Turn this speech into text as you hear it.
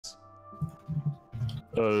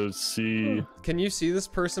See. Can you see this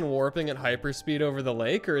person warping at hyperspeed over the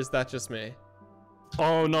lake, or is that just me?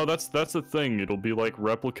 Oh no, that's the thing. It'll be like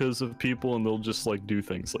replicas of people, and they'll just like do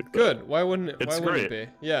things like that. Good. Why wouldn't it? It's Why wouldn't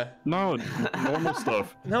it be? Yeah. No, normal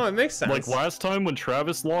stuff. No, it makes sense. Like last time when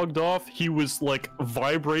Travis logged off, he was like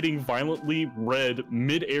vibrating violently red,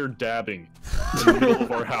 mid-air dabbing in the middle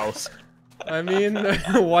of our house. I mean,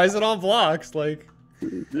 why is it on blocks? Like.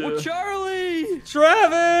 Yeah. Oh, Charlie!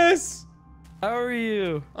 Travis! How are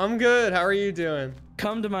you? I'm good. How are you doing?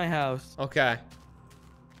 Come to my house. Okay.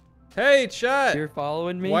 Hey, chat. You're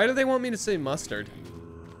following me? Why do they want me to say mustard?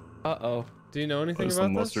 Uh-oh. Do you know anything There's about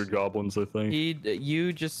some this? mustard goblins, I think.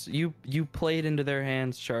 You played into their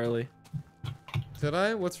hands, Charlie. Did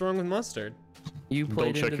I? What's wrong with mustard? You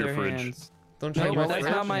played check into your their fridge. hands. Don't No, check my that's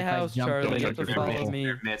fridge. not my house, Charlie. Don't You have check to your follow fridge. me.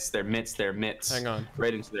 Their mitts. Hang on.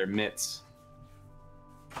 Right into their mitts.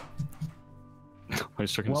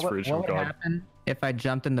 He's checking his fridge. What Oh would god. happen if I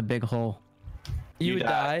jumped in the big hole? You would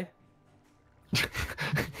die.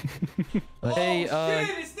 Hey,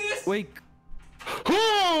 shit, is this? wait.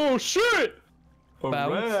 Oh shit!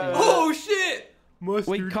 Bouncy. Oh shit! Mustard.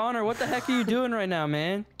 Wait, Connor, what the heck are you doing right now,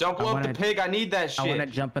 man? Don't blow up the pig. I need that I want to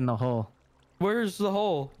shit. jump in the hole. Where's the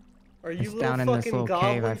hole? Are you It's little down in this fucking little cave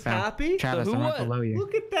I goblins found. happy? Travis, who I'm right what? below you.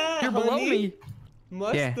 Look at that, You're below honey. me.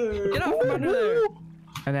 Mustard. Get out from under there.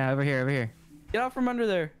 And now over here. Get out from under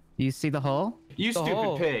there. You see the hole? You The stupid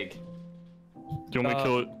hole. pig. Do you want me to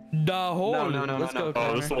kill it? The hole. No. Let's go, Oh,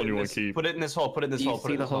 Connor. this is the one you want to keep. Put it in this hole. Put it in this Do you hole. Put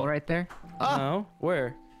see it in the this hole right there? Oh, No?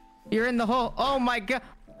 Where? you're in the hole. Oh my god.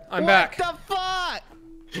 I'm back. What the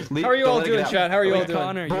fuck? Leave- How are you don't all let it doing, get out. chat? How are you all Wait, doing?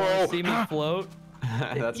 Connor, you want to see me float?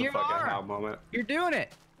 That's a You fucking are. how moment. You're doing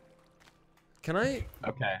it. Can I?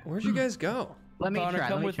 Okay. Where'd you guys go? Let me Connor, try.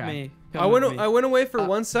 come Let me with try. me. I Come went. with me. I went away for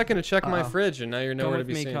 1 second to check my uh-oh. fridge, and now you're Come nowhere to with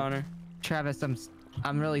be me, seen. Connor. Travis,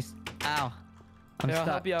 I'm really. Ow. I'm Yeah, I'll stuck.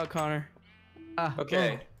 help you out, Connor.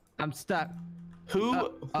 Okay. I'm stuck. Who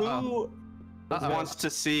Uh-oh. wants to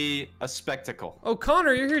see a spectacle? Oh,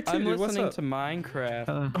 Connor, you're here too, I'm dude. What's listening up? to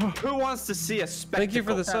Minecraft. Who wants to see a spectacle? Thank you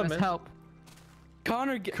for the sub, Travis, man. help.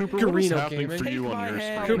 Connor, get, Cooper, what is Garino happening gaming. for you Take on my your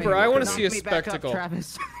hand. screen? Cooper, I want to Knock see a me back up, spectacle.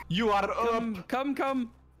 Travis. You are up.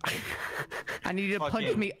 come. I need you to punch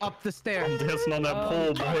Fucking- me up the stairs. Dancing on that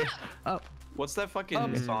pole, boy. What's that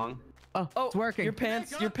fucking song? Oh, it's working. Your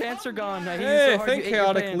pants are gone. I hate you Hey, so hard thank you ate your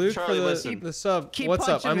Chaotic pants. Luke Charlie, for listen. the sub. Keep What's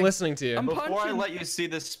up? punching I'm me. listening to you. I'm Before I punching. let you see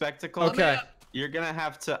this spectacle, Okay. you're gonna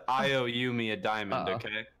have to IOU me a diamond, Uh-oh.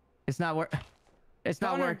 okay? It's not work. It's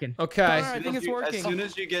not Connor. working. Okay. Connor, I think it's As working. soon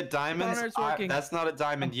as you get diamonds, Connor, it's working. that's not a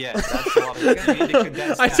diamond yet. That's a lot of, you need to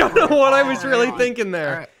condense I that. don't know what I was Hang really on. thinking there.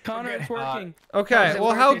 All right. Connor, it's working. Okay. Is it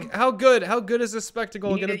Well, working? how good is this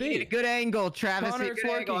spectacle You gonna need a be? good angle, Travis. Connor, a it's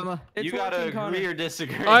good angle. working. It's You gotta working, agree Connor. or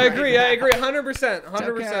disagree. I agree. I right agree. 100%. It's okay,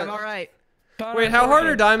 100%. I'm all right. Connor, Wait, it's how hard are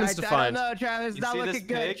working. diamonds to I find? don't know, Travis. You Not see looking this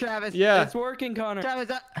good, pig? Travis. Yeah. It's working, Connor.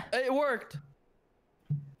 Travis, It worked.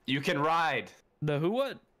 You can ride. The who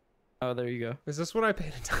what? Oh, there you go. Is this what I paid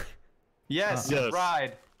attention? Yes, Yes.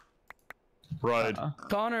 ride. Ride.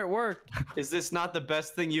 Connor, it worked. Is this not the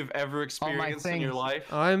best thing you've ever experienced in your things.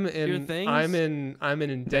 life? I'm Your in. things? I'm an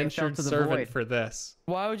indentured to the servant void. for this.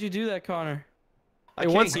 Why would you do that, Connor? I Hey,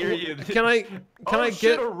 can't once- hear you. Can I Shit,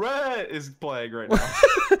 get a rat is playing right now.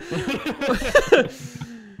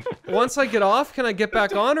 once I get off? Can I get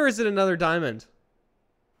back on, or is it another diamond?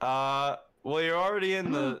 Well, you're already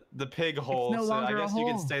in the pig hole, no so I longer a guess you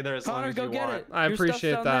can hole. stay there as long Connor, as go you get want. it. I Your stuff's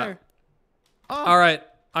appreciate down that. there. Oh, All right.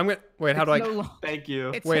 I'm gonna wait. How do I? it's no lo- Thank you.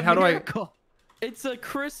 It's Wait, a how do I- miracle. It's a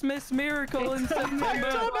Christmas miracle in It's a September. miracle.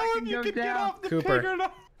 I can go down. Cooper.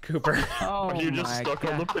 Cooper. Oh Are you just my stuck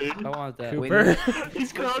God. on the pig? I want that. Cooper.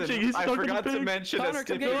 He's crouching. He's I stuck on forgot the to pig. mention Connor, a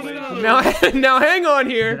come get me. stipulation. now hang on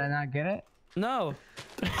Did here. I not get it? No.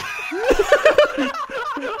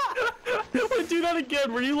 Wait, do that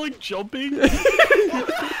again. Were you like jumping?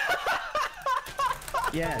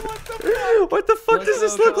 Yes. What the fuck Let's does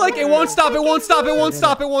this go, look like? It Connor. won't stop. It won't stop. It won't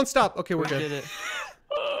stop. It won't stop. Okay, we're We did good. it.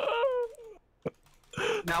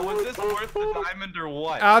 Now, was this worth the diamond or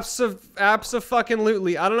what?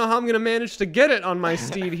 Abso-fucking-lutely. I don't know how I'm gonna manage to get it on my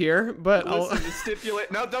steed here, but I'll. Listen, the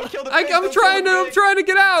stipulate. No, don't kill the pig. I'm don't trying kill the to. I'm pig. trying to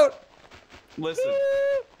get out. Listen.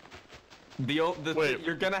 Wait.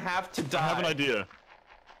 You're gonna have to die. I have an idea.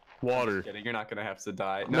 Water. Kidding, you're not gonna have to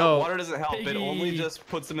die. No. No, water doesn't help. It only Piggy. just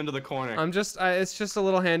puts them into the corner. I'm just. It's just a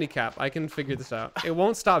little handicap. I can figure this out. It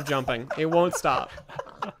won't stop jumping. It won't stop.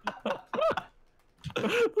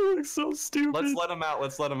 That looks so stupid. Let's let him out.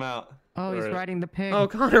 Let's let him out. Oh, he's Alright. riding the pig. Oh,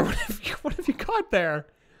 Connor, what have you got there?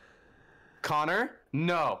 Connor?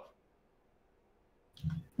 No.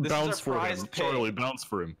 This Bounce is our for him, prized pig. Charlie. Bounce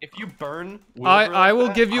for him. If you burn, I will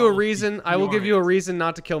give you a reason. I will give you a reason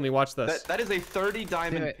not to kill me. Watch this. That is a 30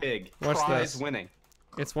 diamond it. pig. Watch Prize this. winning.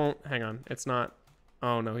 It won't. Hang on. It's not.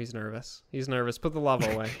 Oh no, he's nervous. He's nervous. Put the lava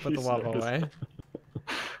away. Put the He's lava nervous. away.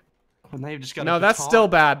 Well, now you've just got No, that's still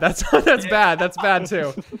bad. That's bad. That's bad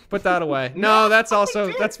too. Put that away. No, that's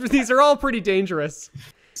also these are all pretty dangerous.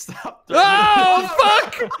 Stop. Oh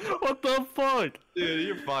fuck! What the fuck? Dude,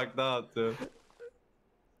 you're fucked up, dude.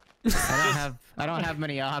 I don't have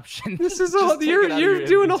many options. This is Just all take you're it out of your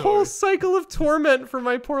doing a whole inventory. cycle of torment for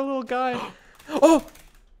my poor little guy. Oh,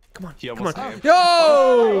 come on, He come almost on. came.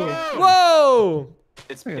 Yo! Whoa!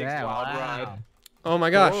 It's Look at Pig's that, Wild wow. Ride. Oh my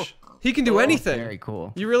gosh, he can do anything. Very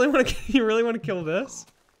cool. You really want to? You really want to kill this?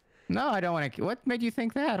 No, I don't want to. What made you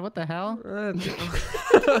think that? What the hell?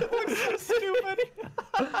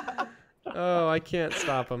 Oh, I can't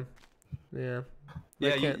stop him. Yeah.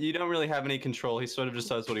 Yeah, can't- you don't really have any control. He sort of just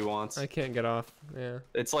does what he wants. I can't get off. Yeah.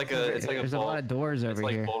 It's like a There's a bull. lot of doors It's over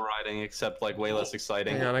like here. bull riding, except like way less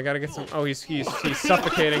exciting. Hang on, I gotta get some. Oh, he's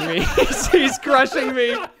suffocating me. he's crushing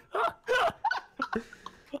me.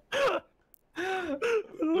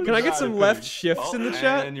 Can I get some left shifts in the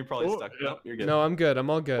chat? And you're probably Oh, stuck. yeah. Nope, you're good. No, I'm good. I'm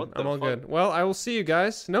all good. What the I'm all fuck? good. Well, I will see you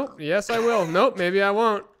guys. Nope. Yes, I will. Nope. Maybe I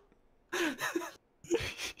won't.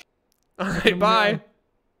 All right. Bye.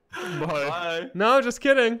 Bye. Bye. No, just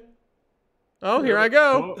kidding. Oh, here I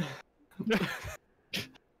go. Oh.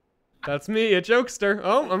 That's me, a jokester.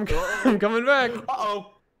 Oh, I'm coming back.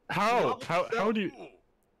 Uh-oh. How do you?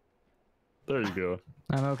 There you go.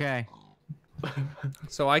 I'm okay.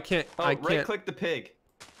 So I can't. Oh, I can't. right-click the pig.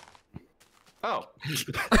 Oh.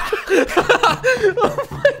 Oh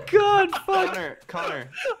my God! Fuck. Connor.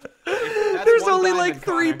 There's only like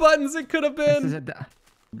 3 buttons it could have This is been.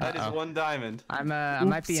 That is 1 diamond. I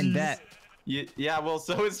might be in debt. Yeah, well,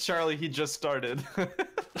 so is Charlie. He just started.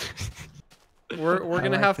 We're gonna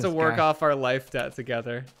like have to this work guy. off our life debt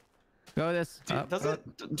together. Go this. Dude, up, does up,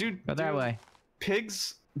 it, dude? Go that do way.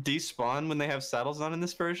 Pigs despawn when they have saddles on in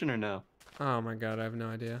this version, or no? Oh my God, I have no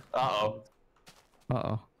idea. Uh-oh.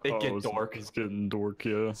 Uh-oh. It Oh, get dork. It's getting dork,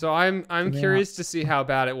 yeah. So I'm Yeah. curious to see how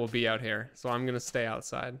bad it will be out here. So I'm gonna stay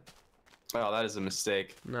outside. Oh, that is a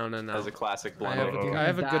mistake. No. That is a classic I have, blunder. I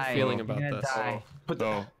have a good Die. feeling You're about gonna this. die. Put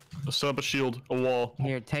the- No. Set up a shield, a wall.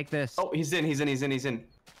 Here, take this. Oh, he's in.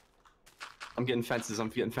 I'm getting fences.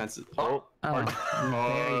 Oh,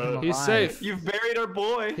 Oh, He's safe. you've buried our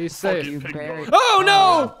boy. He's Fucking safe. You pig buried- dog. Oh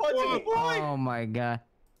no! What's the boy? Oh my God.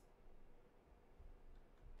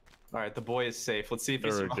 All right, the boy is safe. Let's see if he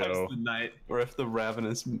There we survives go. the night, or if the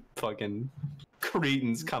ravenous fucking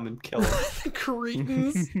cretins come and kill him.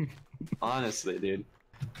 Cretins. Honestly, dude.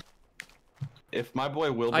 If my boy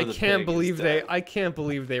Wilbur I the can't pig believe is they. dead- I can't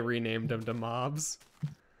believe they renamed them to mobs.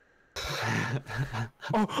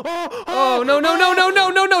 Oh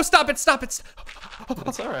no! Stop it!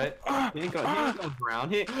 That's all right. He ain't gonna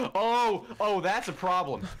drown. Oh, that's a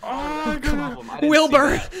problem. Oh, that's a problem. I didn't see Wilbur,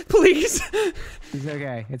 that. please. It's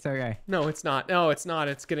okay. It's okay. No, it's not. No, it's not.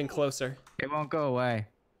 It's getting closer. It won't go away.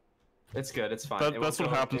 It's good. It's fine. That- It that's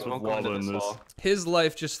won't what go- happens it with won't go into lava in this. hall. His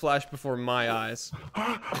life just flashed before my eyes.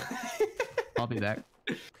 I'll be back.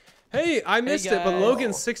 Hey, I missed it, but guys.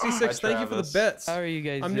 Logan66, Hi, thank you for the Travis. bits. How are you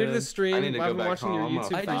guys I'm new to doing? the stream. I need to go I've been back watching your home.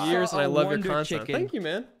 YouTube I for just years, saw and I a love your Wonder content. Chicken. Thank you,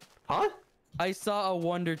 man. Huh? I saw a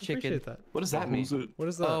Wonder Chicken. Appreciate that. What does that mean? Who's it? What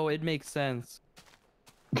is that? Oh, it makes sense.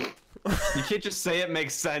 You can't just say it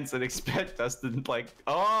makes sense and expect us to like.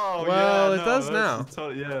 Oh, Well, yeah, it no, does that's now.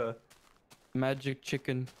 yeah. Magic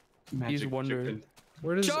Chicken. Magic wondering. chicken.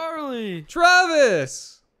 Where does Charlie!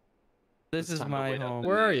 Travis? This is Time to my wait out home. the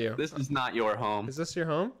Where are night. you? This is not your home. Is this your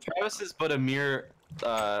home? Travis is but a mere.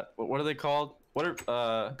 What are they called? What are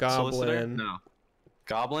solicitor? Goblin. No.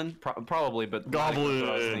 Goblin? Probably, but Goblin, that's what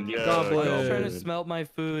I was thinking. yeah, Goblin. I was trying to Goblin. smelt my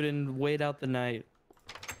food and wait out the night.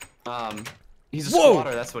 He's a Whoa!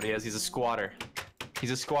 squatter. That's what he is. He's a squatter.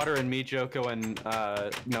 He's a squatter in me, Joko, and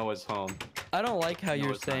Noah's home. I don't like how No,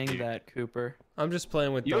 you're it's not saying you. that, Cooper. I'm just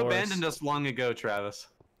playing with You doors. abandoned us long ago, Travis.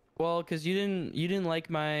 Well, cause you didn't like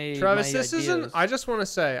my Travis, my this ideas. isn't. I just want to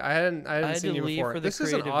say I hadn't had seen to you leave before. for the This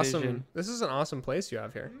is an creative awesome. vision. This is an awesome place you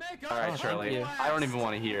have here. All right, Charlie. you. I don't even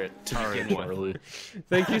want to hear it to All right, begin with. Charlie.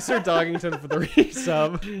 Thank you, Sir Doggington, for the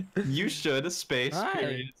resub. You should space Hi.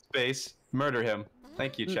 period space murder him.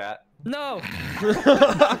 Thank you, chat. No,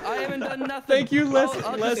 I haven't done nothing. Thank you,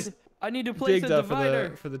 I'll Les. just- I need to place Digged a up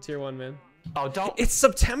divider. for the tier 1 man. Oh, don't. It's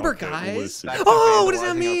September, Okay, guys. listen. Back to Oh, what does that vandalizing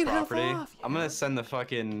our mean? Half property. off. I'm gonna send the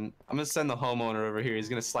homeowner over here. He's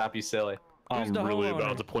gonna slap you silly. I'm the really homeowner?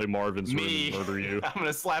 about to play Marvin's Room Me. and murder you. I'm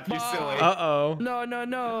gonna slap you silly. Uh-oh. No, no,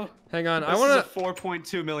 no. Hang on. This I want is to a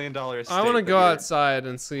 $4.2 million estate I want to that go you're outside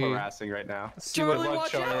and see harassing right now. see Charlie, what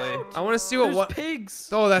watch Charlie. out. I want to see There's what pigs.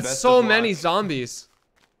 Oh, that's Best so of many luck. zombies.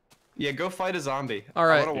 Yeah, go fight a zombie. All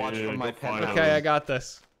right. I want to watch Yeah, from my go fight penthouse. Okay, I got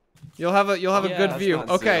this. You'll have a Yeah, good that's view. not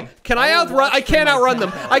Okay. Zoom. Can I will outrun? watch I from can't my outrun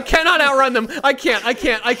them. I cannot outrun them. I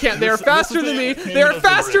can't. They are faster than me. They are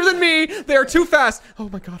faster than me. They are too fast. Oh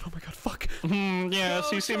my god. Fuck. Yes,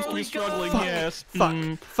 he seems to be Charlie, struggling. go. Yes.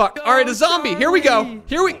 Fuck. All right, a zombie. Here we go. Charlie.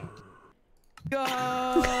 Here we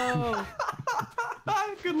Go.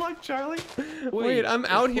 Good luck, Charlie. Wait, I'm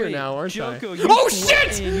out here now, aren't I? Joko, you Oh,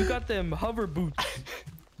 sweating. shit! You got them hover boots.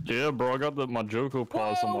 Yeah, bro, I got my Joko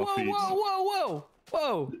paws on my feet.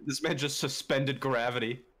 Whoa. This man just suspended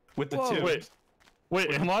gravity with the Whoa. tubes. Wait,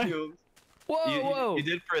 am I? Whoa. You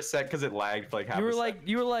did for a sec because it lagged for like half You a were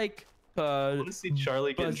second. like, I want to see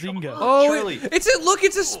Charlie get in trouble. Bazinga. Oh, Charlie.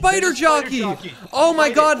 it's a spider jockey. jockey. Oh my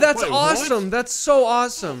Fight god, it. that's Wait, what? awesome. That's so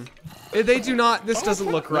awesome. They do not. This doesn't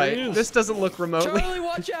look there right. he is. This doesn't look remotely. Charlie,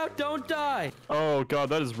 watch out! Don't die. Oh god,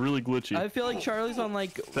 that is really glitchy. I feel like Charlie's on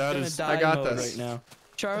like That gonna is- die I got mode this. right now.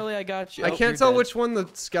 Charlie, I got you. I Oh, can't you're tell dead. which one the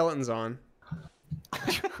skeleton's on.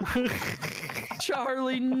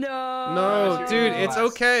 Charlie, no. No, dude, it's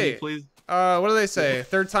okay. Please. What do they say?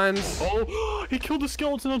 Third time's. Oh, he killed the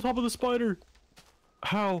skeleton on top of the spider.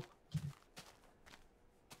 How?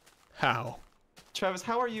 How? Travis,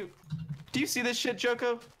 how are you? Do you see this shit,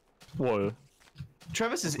 Joko? What?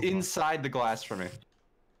 Travis is inside the glass for me.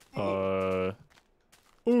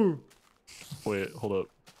 Ooh. Wait, hold up.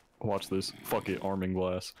 Watch this. Fuck it, arming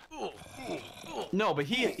glass. No, but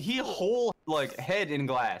he whole like head in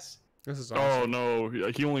glass. This is Oh awesome. no,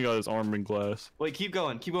 he only got his arm in glass. Wait, keep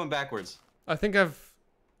going backwards. I think I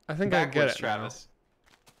get Backwards, it. Travis.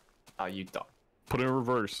 Oh, you don't. Put it in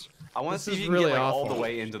reverse. I want to This see if is you can really get like all awful. the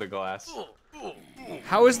way into the glass. Now.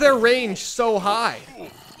 How is their range so high?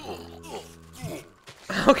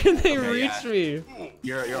 How can they Okay, reach yeah. me?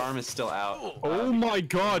 Your arm is still out. Oh my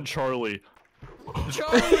god, Charlie.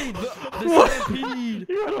 Charlie, the stampede.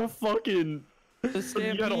 You had a fucking...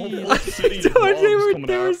 The You had a whole stampede. city of told you mobs they were coming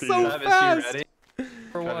after so you. Travis, fast. you ready?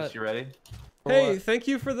 For Travis, what? you ready? Hey, What? thank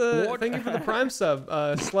you for the What? prime sub,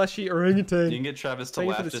 slushy You can orangutan. get Travis to Thank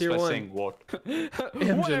you for laugh the just tier by 1. saying what.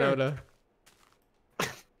 Amjanoda.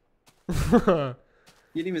 You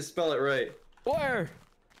didn't even spell it right. Where?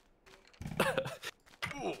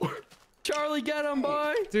 Charlie, get him,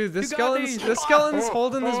 boy. Dude, this You got skeleton's these.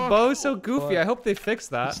 holding this bow so goofy. I hope they fix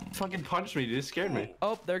that. Just fucking punched me, dude. It scared me.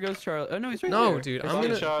 Oh, there goes Charlie. Oh no, he's right No, there. dude, It's I'm dark.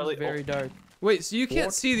 gonna- Charlie. It's very dark. Wait, so you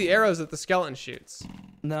can't see the arrows that the skeleton shoots?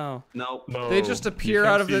 No. Nope. No, They just you appear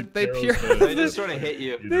can't out of see the- they arrows appear that- out of They the- just sort of hit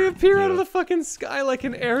you. They appear out of Yeah. the fucking sky like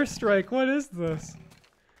an airstrike. What is this?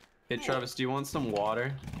 Hey, Travis, do you want some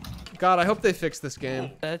water? God, I hope they fix this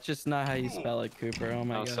game. That's just not how you spell it, Cooper. Oh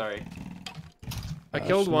my Oh, god. sorry. I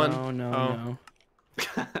killed one. No, Oh.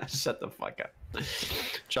 no. Shut the fuck up.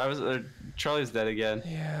 Charlie's dead again.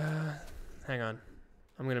 Yeah. Hang on.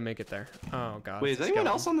 I'm gonna make it there. Oh god. Wait, it's is a anyone skeleton.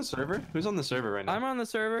 else on the server? Who's on the server right now? I'm on the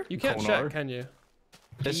server. You can't Konar? check, can you?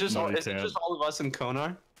 It's just No, you is it can't. just all of us in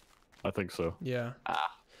Konar? I think so. Yeah.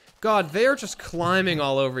 Ah. God, they are just climbing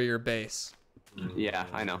all over your base. Yeah,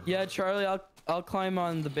 I know. Yeah, Charlie, I'll climb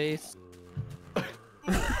on the base.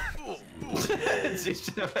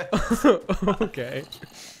 Okay.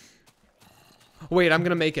 Wait, I'm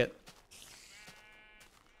gonna make it.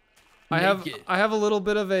 I have Make it. I have a little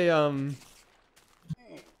bit of a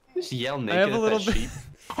Just yell naked I have a at little that bit sheep.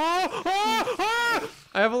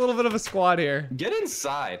 I have a little bit of a squad here. Get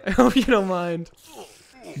inside. I hope you don't mind.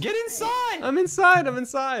 Get inside. I'm inside. I'm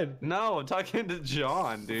inside. No, I'm talking to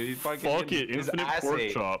John, dude. He's fucking Fuck it, his infinite ass pork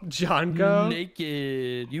ate. chop. Jonko.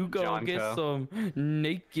 Naked. You go Jonko. get some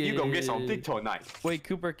naked. You go get some dick tonight. Wait,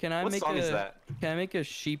 Cooper, can I What make song a is that? Can I make a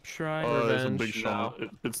sheep shrine? It's a Revenge. Big Sean.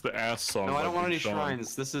 It's the ass song. No, I by don't want Big any Sean.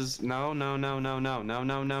 shrines. This is no.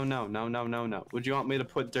 Would you want me to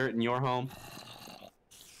put dirt in your home?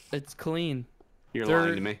 It's clean. You're Dirt.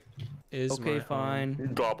 lying to me. Is Okay, my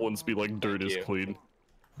fine. Goblins be like dirt Thank is you. clean.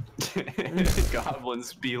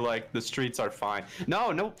 Goblins be like the streets are fine.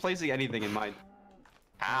 No placing anything in my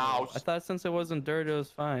house. I thought since it wasn't dirt, it was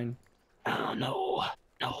fine. Oh no.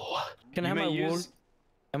 Can I You have may my wool? use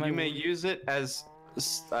Am I you may use it as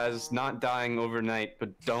not dying overnight, but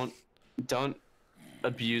don't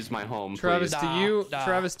abuse my home, Travis, please.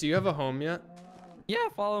 Travis, do you have a home yet? Yeah,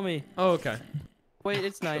 follow me. Oh, okay. Wait,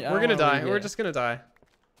 it's night. I We're don't gonna wanna die. leave We're yet. just gonna die.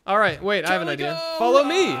 All right, wait. I have an Charlie, idea. go! Follow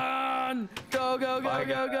me. Run! Go, go, go, Bye,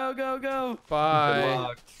 go, go, go, go. Bye. Good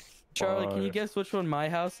luck. Charlie, can you Bye. guess which one my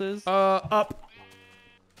house is? Up.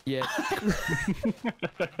 Yeah.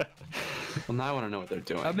 Well, now I want to know what they're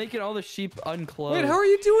doing. I'm making all the sheep unclothed. Wait, how are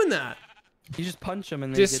you doing that? You just punch them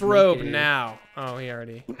and they get Disrobe naked. now. Oh, he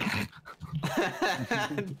already.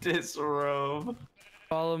 Disrobe.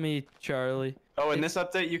 Follow me, Charlie. Oh, in this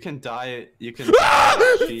update, you can dye it. You can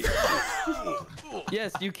dye a sheep.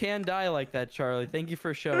 Yes, you can die like that, Charlie. Thank you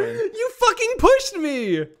for showing. You fucking pushed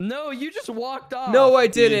me. No, you just walked off. No, I You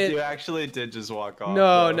didn't. actually did just walk off.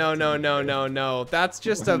 No, though. no. That's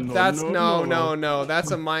just a No, that's no, no. no.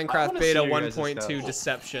 That's a I Minecraft wanna beta see your guys' 1.2 stuff.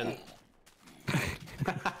 deception.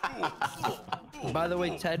 By the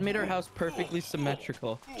way, Ted made our house perfectly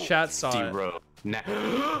symmetrical. Chat saw it. Disrobe.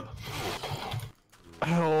 Nah.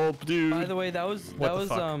 Help, dude. By the way, that was What the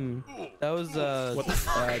fuck? What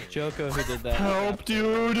the Joko who did that. Help,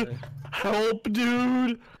 dude. Help,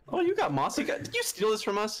 dude. Oh, you got moss. Did you steal this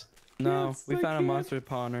from us? No, Yes, we I found a can. monster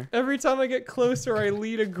spawner. Every time I get closer, I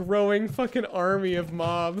lead a growing fucking army of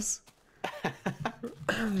mobs.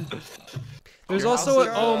 There's Your also house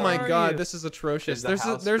a, is- oh my Where are god, you? this is atrocious. Is the There's a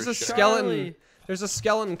house there's for a sure? skeleton. Charlie. There's a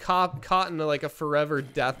skeleton caught in like a forever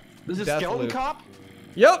death. This is a death skeleton loop. cop?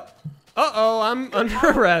 Yep. Uh-oh, I'm under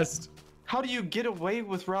arrest. How do you get away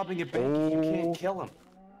with robbing a bank if you can't kill him?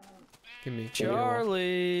 Give me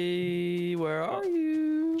Charlie, where are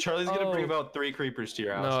you? Charlie's gonna bring Oh. about 3 creepers to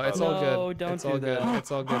your house. No, by it's the way. all No, good. don't It's do all good. that.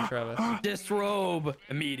 It's all good, Travis. Disrobe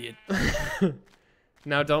immediate.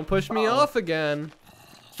 Now don't push me off again.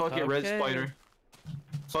 Fuck it, red Okay. spider.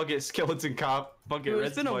 Fuck it, skeleton cop. Fuck it, Dude, red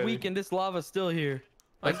it's been spider. a week and this lava's still here.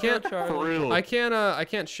 I Let's go, can't. For Charlie. real. I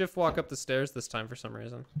can't shift walk up the stairs this time for some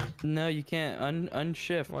reason. No, you can't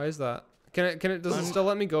unshift. Why is that? Does it still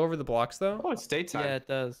let me go over the blocks though? Oh, it's daytime. Yeah, it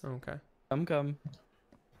does. Okay. Come.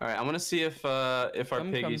 All right, I'm gonna see if our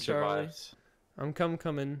Come, piggy Charlie. survives. I'm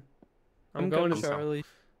coming. I'm Come, going to. Charlie.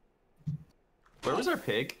 Where was our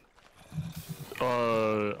pig?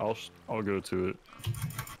 I'll go to it.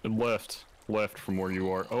 And left from where you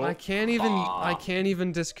are. Oh, I can't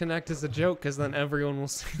even disconnect as a joke because then everyone will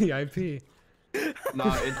see the IP. No,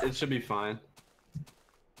 it should be fine.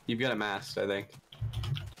 You've got it masked, I think.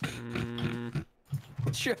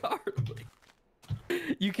 Charlie.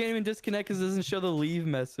 You can't even disconnect because it doesn't show the leave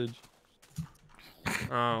message.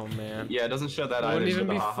 Oh man. Yeah, it doesn't show that It either. wouldn't so even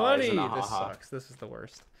the be ha-ha funny. isn't a This ha-ha. sucks. This is the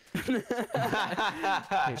worst. Hate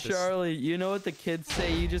this. Charlie, you know what the kids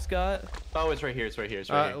say you just got? Oh, it's right here. It's right here. It's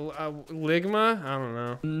right here. Ligma? I don't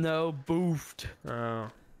know. No, boofed. Oh.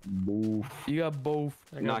 boof. You got both.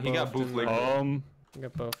 I No, he got both, bootleg. didn't I? I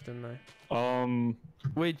got both, didn't I?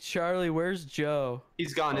 Wait, Charlie, where's Joe?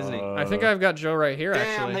 He's gone, isn't he? I think I've got Joe right here,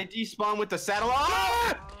 Damn, actually. they despawn with the saddle.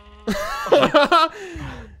 Ah!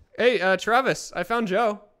 Hey, Travis, I found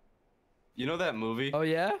Joe. You know that movie? Oh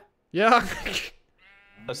yeah? Yeah.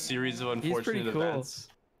 A series of pretty unfortunate cool. events.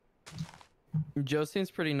 Joe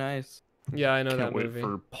seems pretty nice. Yeah, I know Can't that wait movie.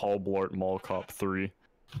 for Paul Blart Mall Cop 3.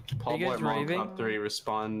 Paul you guys Blart Mall raving? Cop 3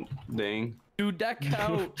 responding. Dude, that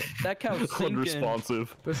cow's sinking.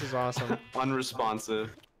 Unresponsive. This is awesome.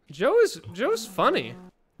 Unresponsive. Joe's funny.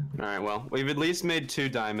 Alright, well, we've at least made 2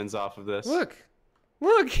 diamonds off of this. Look,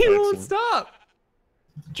 he won't Excellent. stop.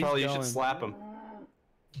 Charlie, you going. should slap him.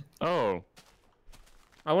 Oh,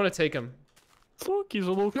 I want to take him. look, he's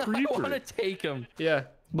a little I creeper. want to take him. Yeah.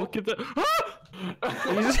 Look at that.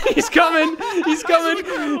 He's coming. He's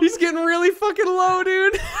coming. He's getting really fucking low,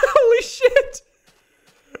 dude. Holy shit.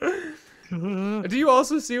 Do you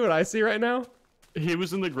also see what I see right now? He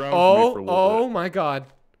was in the ground for me for a little Oh bit. my god.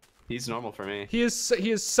 He's normal for me. He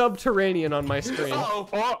is subterranean on my screen.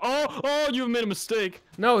 Oh, you've made a mistake.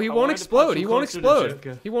 No, he I won't wanted to explode. punch He him won't closer to explode.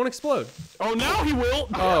 Joker. He won't explode. Oh, now he will.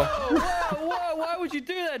 Oh, Whoa, why would you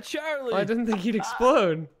do that, Charlie? I didn't think he'd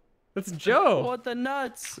explode. That's Joe. What the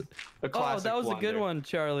nuts? A Oh, classic that was a good blunder. one,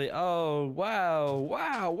 Charlie. Oh, wow.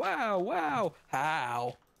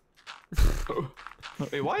 How?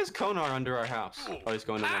 Wait, why is Konar under our house? Oh, he's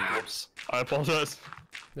going to the house. I apologize.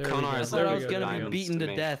 There we Konar go. is I thought There I we was go. gonna There we be go. beaten to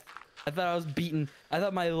me. death. I thought I was beaten. I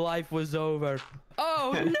thought my life was over.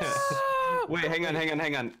 Oh no! Wait,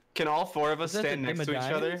 hang on. Can all 4 of us Is that stand the next to Dim each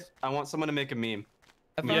of other? Diamonds? I want someone to make a meme.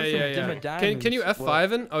 I found Yeah, some yeah, Dim yeah. of Diamonds. Can you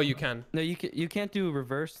F5 in? Oh, you can. No, you can't do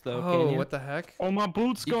reverse though. Oh, can you? what the heck? Oh, my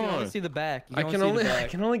boot's You can only gone. see the back. You I can can only see the only I back.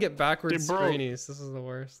 can only get backwards Hey, bro. screenies. This is the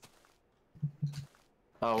worst.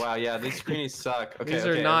 Oh wow, yeah, these screenies suck. Okay, These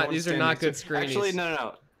are okay, not- everyone these are stand not next to- good screenies. Actually,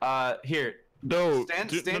 no. Here. No.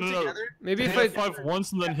 Stand no, no, no. together. Maybe if Hit I. F5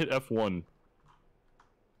 once and then hit F1.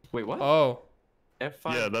 Wait, what? Oh.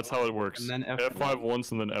 F5. Yeah, that's how it works. And then F5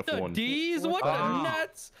 once and then The F1. D's? What the Oh.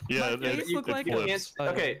 nuts? Yeah, My face it look like flips. a...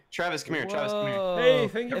 Okay, Travis, come here. Travis, come here. Whoa. Hey,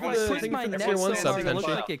 thank you If for I the- twist thank you my for the neck tier one so sub, hard, it looks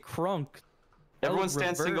Tenchi. like it crunked. Everyone was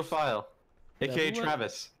stand single reversed. file. AKA Everyone-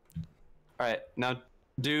 Travis. All right, now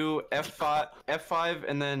do F5,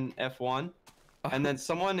 and then F1, and then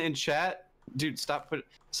someone in chat, dude,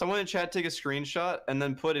 someone in chat take a screenshot and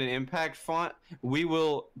then put an impact font. We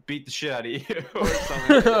will beat the shit out of you or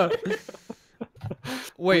something.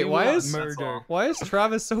 Wait, We why will is murder? why is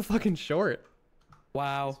Travis so fucking short?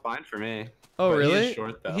 Wow. It's fine for me. Oh But he is really?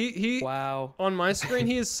 short, though. He Wow. on my screen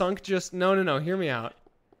he is sunk just no, hear me out.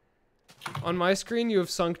 On my screen you have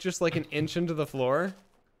sunk just like an inch into the floor.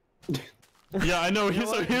 Yeah, I know. He's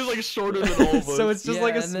like shorter than all of us. So it's just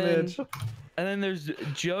like a and then- smidge. And then there's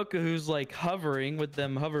Joka who's like hovering with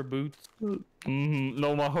them hover boots.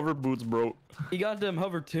 No, my hover boots broke. He got them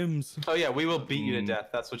hover Tims. Oh yeah, we will beat you to death.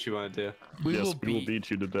 That's what you want to do. We Yes, will we will beat.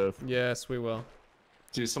 beat you to death. Yes, we will.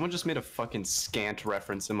 Dude, someone just made a fucking scant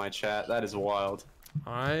reference in my chat. That is wild.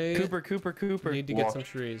 I Cooper. need to get some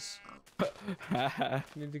trees.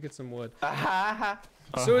 Need to get some wood.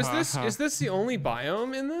 So is this the only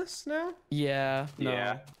biome in this now? Yeah. No.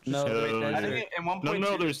 Yeah. No. Just- wait, I I desert. think at one No, point.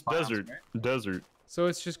 no, you there's just biomes, desert. right? Desert. So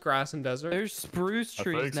it's just grass and desert? There's spruce I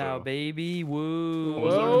trees think now, so. baby. Woo.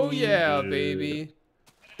 Whoa, Desert. yeah, Yeah. baby.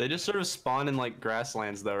 They just sort of spawn in like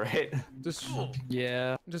grasslands, though, right? Does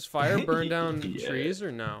Yeah. fire burn down Yeah. trees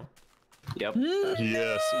or no? Yep.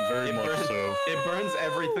 Yes, very It much burns- so. It burns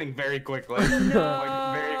everything very quickly. Like,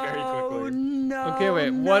 very, very quickly. No. Okay,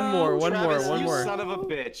 wait, one more. Travis, one you more. son of a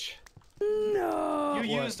bitch. No.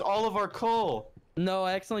 You used all of our coal. No,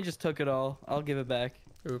 I accidentally just took it all. I'll give it back.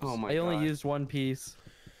 Oops. Oh my I only god. used one piece.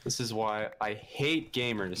 This is why I hate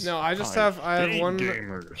gamers. No, I have hate one.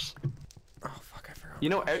 gamers. Oh fuck, I forgot. You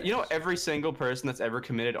know, every single person that's ever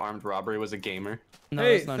committed armed robbery was a gamer. No,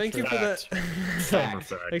 Hey, that's not thank true. you for that. Gamer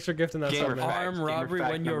fact. Thanks for gifting that Gamer sub, man. fact. Arm Gamer robbery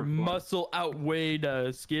fact when your number 4. muscle outweighed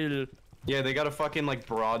skill. Yeah, they got a fucking like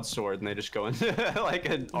broadsword and they just go into like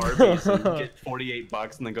an Arby's and get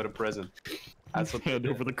 $48 and then go to prison. That's what they Hand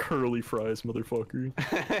do. over the curly fries, motherfucker.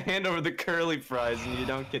 Hand over the curly fries and you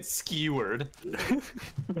don't get skewered.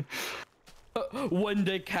 One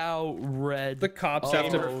day cow red. The cops Oh,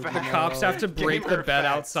 have to break the Gamer bed facts.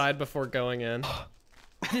 outside before going in.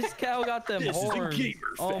 This cow got them This is a horns. gamer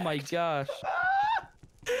Oh my gosh.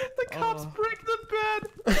 The cops Oh. break the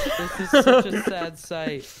bed. This is such a sad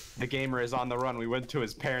sight. The gamer is on the run. We went to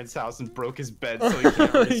his parents' house and broke his bed so he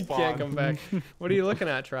can't respawn. He can't come back. What are you looking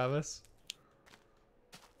at, Travis?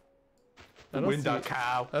 I don't Wind see- a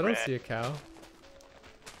cow. I don't see a cow.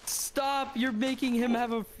 Stop! You're making him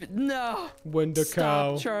have a no. Wind a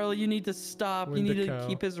cow. Stop, Charlie. You need to stop. Wind you a need cow. to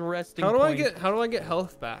keep his resting How do point. I get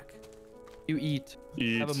health back? You eat.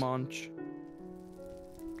 Eat. Have a munch.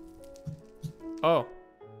 Oh,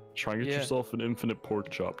 Try and get Yeah. yourself an infinite pork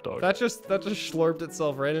chop, dog. that just slurped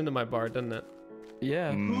itself right into my bar, didn't it?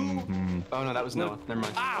 Yeah. Mhm. Oh no, that was Noah. Never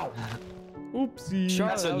mind. Ow! Oopsie. Charlie,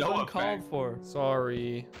 That's a that was Noah uncalled fact. for.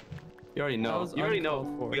 Sorry. You already know. was You already know.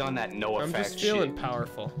 uncalled for. We on that Noah I'm fact just feeling shit.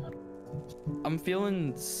 powerful. I'm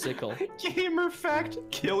feeling sickle. Gamer fact: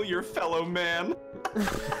 kill your fellow man.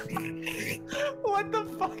 What the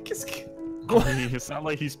fuck is? It's not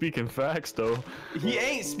like he's speaking facts, though. He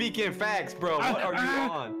ain't speaking facts, bro. What are you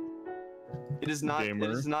on? It is not. Gamer.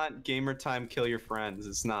 It is not gamer time. Kill your friends.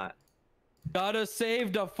 It's not. Gotta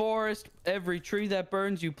save the forest. Every tree that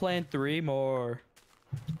burns, you plant 3 more.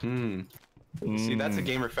 Hmm. See, that's a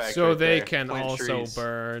gamer fact. So right they there. can Plant also trees.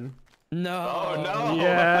 burn. No. Oh no.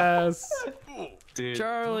 Yes. Dude.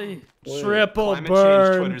 Charlie. Triple Climate change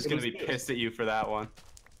burn. Twitter's gonna be pissed at you for that one.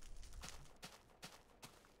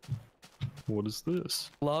 What is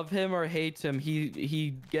this? Love him or hate him,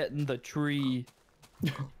 he getting the tree.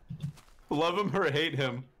 Love him or hate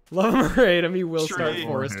him. Love him or hate him, he will start Tree.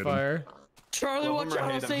 forest Hate him. fire. Charlie, Love watch him or out! I'll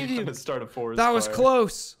hate him, save he's you. gonna start a forest That was fire.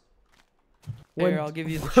 close. Here, I'll give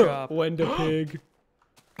you the chop. When the pig.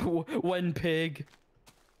 When pig.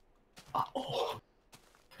 Oh,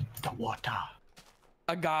 the water.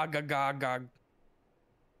 Agog, agog, agog.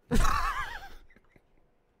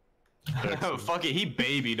 Fuck it, he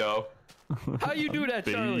baby though. How you do that,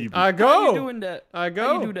 Charlie? Baby. I How you go. doing that? I go.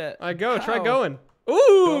 How you do that? I go. Try How? going.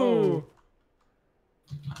 Ooh.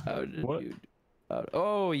 How did What? you?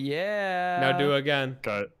 Oh yeah. Now do again.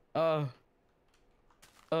 Got it.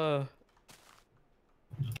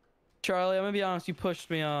 Charlie, I'm gonna be honest. You pushed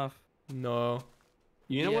me off. No.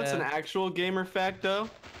 You know what's an Yeah. actual gamer fact though?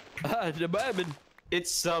 The baby.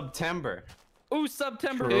 It's September. Oh,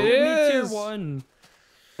 September. True. It It tier is. 1.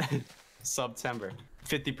 September.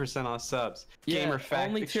 50% off subs. Yeah, Gamer fact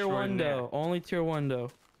only tier 1 extraordinaire. though. Only tier 1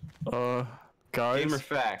 though. Guys, Gamer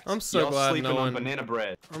fact. I'm so Y'all glad sleeping no on one- banana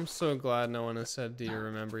bread. I'm so glad no one has said, "Do you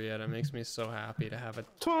remember yet?" It makes me so happy to have a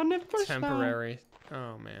 21st temporary.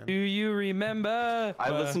 Oh man. Do you remember? I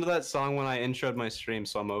listened to that song when I introed my stream,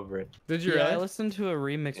 so I'm over it. Did you Yeah, I really? listened to a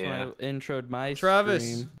remix when I introed my Travis.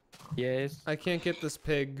 stream. Yes. I can't get this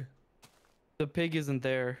pig. The pig isn't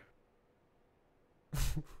there.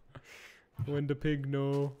 When the pig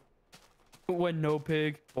no. When no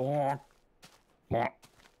pig.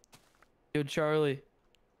 Yo, Charlie.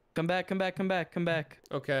 Come back, come back, come back, come back.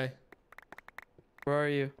 Okay. Where are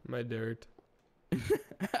you? My dirt.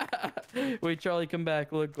 Wait, Charlie, come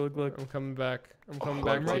back. Look, look, look. I'm coming back. I'm coming Oh,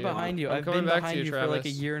 back I'm to right you. behind you. I'm I've coming been back to behind you, you for like a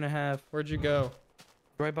Travis. year and a half. Where'd you go?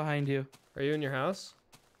 Right behind you. Are you in your house?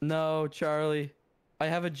 No, Charlie. I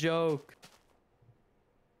have a joke.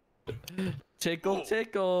 Tickle,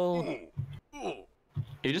 tickle. Are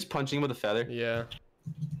you just punching him with a feather? Yeah.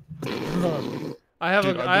 I have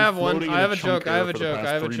dude, a I've I been have one. floating I in have a chunk joke. I have air a for the joke. past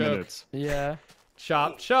I have a 3 joke. minutes. Yeah.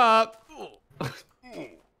 Chop chop.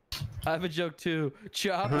 I have a joke too. I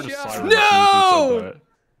Chop, heard a chop. siren No! as soon as you said that.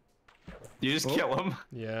 You just kill him?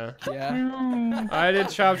 Yeah. Yeah. I did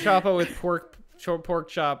chop choppa with pork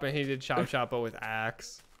chop, and he did chop choppa with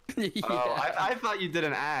axe. Yeah. Oh, I thought you did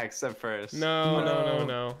an axe at first.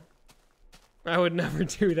 No. I would never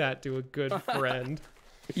do that to a good friend.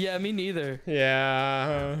 Yeah, me neither.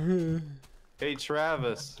 Yeah. Hey,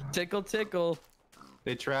 Travis. Tickle, tickle.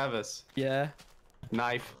 Hey, Travis. Yeah.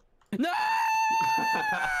 Knife. No!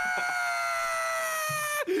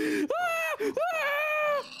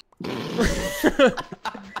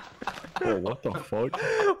 Oh, what the fuck?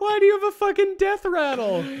 Why do you have a fucking death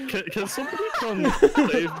rattle? Can somebody come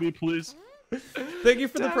save me, please? Thank you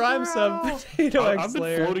for the prime sub, Potato I've X been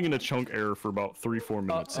Slayer. floating in a chunk error for about 3-4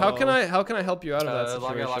 minutes. How can I help you out of that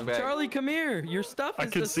log situation? back. Charlie, come here. Your stuff is I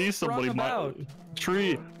can just see sprung somebody. My about.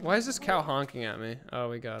 tree. Why is this cow honking at me? Oh,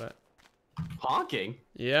 we got it. Honking?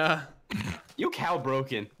 Yeah. You cow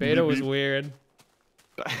broken. Beta was weird.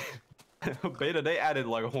 Beta, they added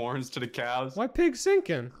like horns to the cows. Why pig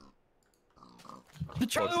sinking?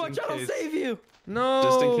 Charlie, Just in watch out, I'll case. save you. No.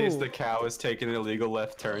 Just in case the cow is taking an illegal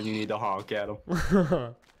left turn, you need to honk at him.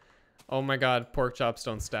 Oh my god, pork chops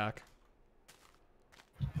don't stack.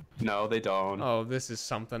 No, they don't. Oh, this is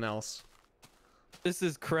something else. This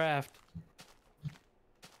is craft.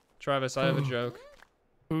 Travis, I have a joke.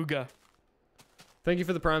 Ooga. Thank you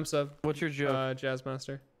for the prime sub, What's your joke?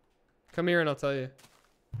 Jazzmaster. Come here and I'll tell you.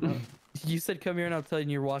 You said come here and I'll tell you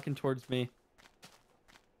and you're walking towards me.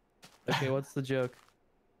 Okay, what's the joke?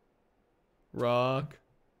 Rock.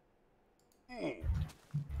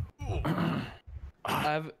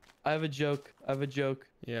 I have a joke. I have a joke.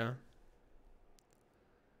 Yeah.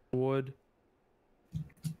 Wood.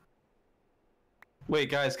 Wait,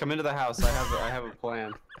 guys, come into the house. I have a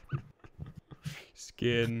plan.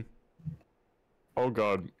 Skin. Oh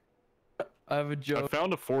god. I have a I joke.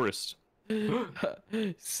 found a forest.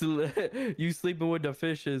 You sleeping with the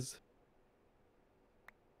fishes.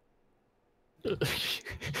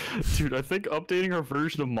 Dude, I think updating our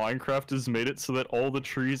version of Minecraft has made it so that all the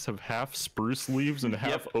trees have half spruce leaves and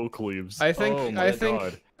half oak leaves. I think Oh my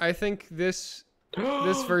God. I think this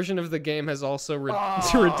version of the game has also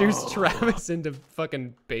reduced Travis into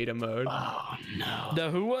fucking beta mode. Oh no.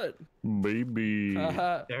 The who what? Baby.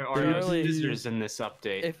 There are no Charlie, scissors in this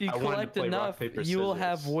update. If you I wanted to collect play rock, enough, paper, you will scissors.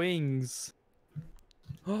 have wings.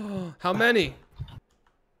 How many?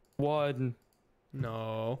 One.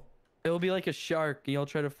 No. It'll be like a shark. And you'll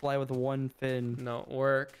try to fly with one fin. No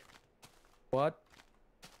work. What?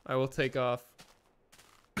 I will take off.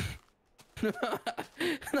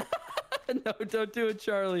 No, don't do it,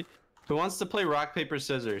 Charlie. Who wants to play rock, paper,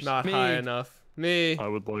 scissors? Not Me. high enough. Me. I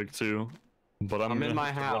would like to, but I'm in gonna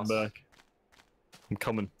my have to house. run back. I'm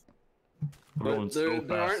coming. I'm going so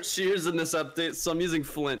there aren't fast. shears in this update, so I'm using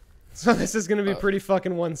flint. So this is gonna be pretty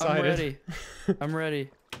fucking I'm one-sided. ready. I'm ready.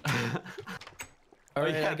 All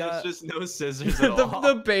right, yeah, I got. there's just no scissors at all.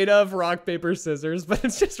 the beta of rock paper scissors, but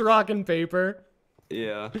it's just rock and paper.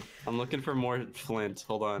 Yeah, I'm looking for more flint.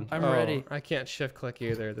 Hold on. I'm Oh, ready, I can't shift click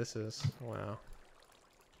either. This is wow.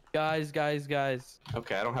 guys.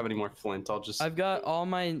 Okay, I don't have any more flint. I'll just. I've got all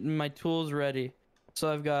my tools ready. So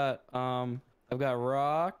I've got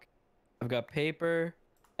rock, I've got paper,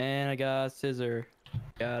 and I got scissor.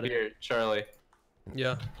 Got it. Here, Charlie.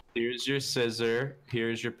 Yeah. Here's your scissor.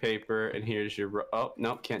 Here's your paper, and here's your. Oh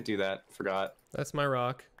no, can't do that. Forgot. That's my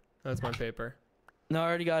rock. That's my paper. No, I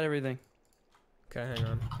already got everything. Okay, hang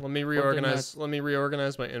on. Let me Something reorganize. Let me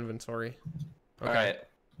reorganize my inventory. Okay. All right.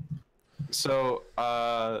 So,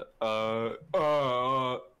 I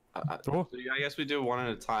guess we do one at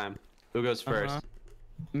a time. Who goes first?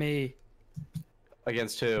 Me.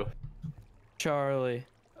 Against who? Charlie.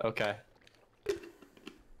 Okay.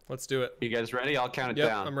 Let's do it. You guys ready? I'll count it Yep,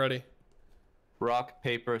 down. I'm ready. Rock,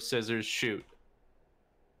 paper, scissors, shoot.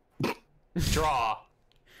 Draw.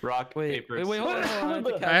 Rock, paper. Wait, hold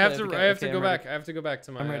on. I have to go back. I have to go back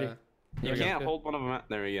to my. I'm ready. You Okay. can't hold one of them out.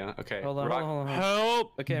 There we go. Okay. Hold on, Rock, hold on.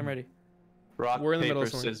 Help! Okay, I'm ready. rock, We're in the paper, middle of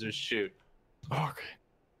something. scissors, shoot. Okay.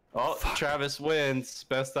 Oh, Travis wins.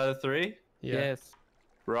 Best out of 3. Yeah. Yes.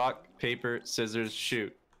 Rock, paper, scissors,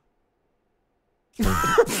 shoot.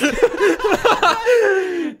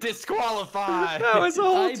 Disqualified. That was a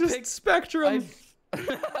whole I just picked- spectrum.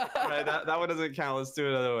 Alright, that one doesn't count. Let's do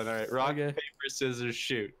another one. All right. Rock, Okay. paper, scissors,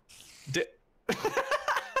 shoot.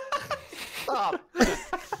 Stop.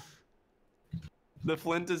 The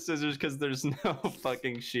flint is scissors because there's no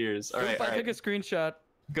fucking shears. All right. Oop, I took a screenshot.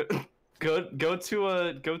 Go to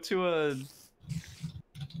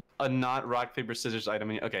a not rock paper scissors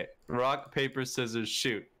item. Okay. Rock paper scissors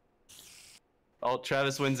shoot. Oh,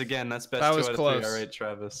 Travis wins again. That's best. That 2 was out of close. 3. All right,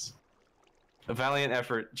 Travis. A valiant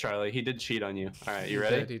effort, Charlie. He did cheat on you. All right, you He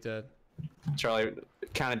ready? did, he did. Charlie,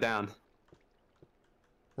 count it down.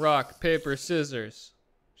 Rock, paper, scissors,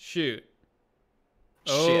 shoot.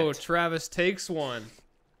 Oh, Shit. Travis takes one.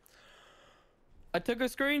 I took a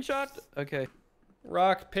screenshot. Okay.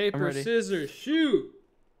 Rock, paper, ready. scissors, shoot.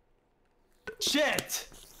 Shit!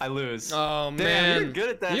 I lose. Oh Damn, man, you're good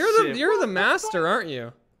at that You're shit. the master, aren't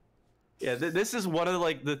you? Yeah, this is one of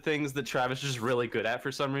like the things that Travis is really good at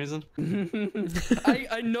for some reason.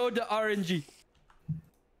 I know the RNG.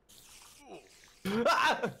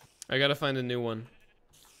 I gotta find a new one.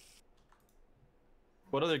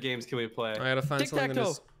 What other games can we play? I gotta find something Tic-tac-toe. that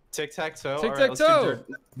is. Tic-tac-toe? All Tic-tac-toe. let's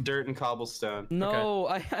do dirt and cobblestone. No,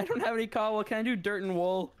 I don't have any cobble. Can I do dirt and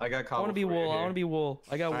wool? I got I cobble. want to be for you wool. I here. want to be wool.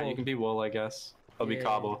 I got Alright, wool. you can be wool, I guess. I'll be Yeah.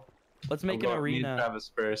 cobble. Let's make I'm an going- me and arena.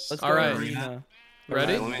 Travis first. Let's All go right. an arena.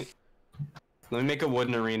 Ready? Alright, let me make a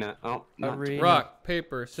wooden arena. Oh, not Arena. Rock,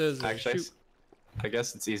 paper, scissors, Actually, shoot. I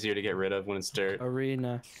guess it's easier to get rid of when it's dirt.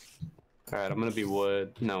 Arena. Alright, I'm gonna be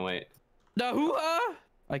wood. No, wait. The hoo-ah!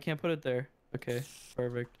 I can't put it there. Okay,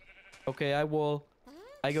 perfect. Okay, I will.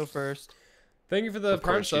 I go first. Thank you for the Of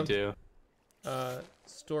prime course you sub. do.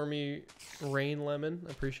 Stormy Rain Lemon.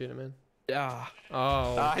 I appreciate it, man. Ah.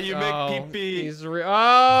 Oh. You make oh, pee-pee. he's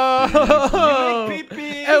oh. You make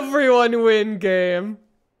pee-pee. Everyone win game.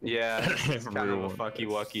 Yeah, it's kind of a Everyone. fucky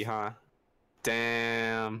wucky, huh?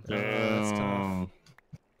 Damn. that's tough.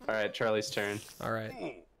 Alright, Charlie's turn. All right.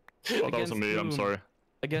 Oh, that Against wasn't me. I'm whom? sorry.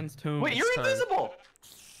 Against whom? Wait, you're time. invisible!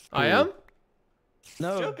 I am?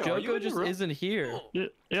 No, Joko, are you Joko in the just room? isn't here.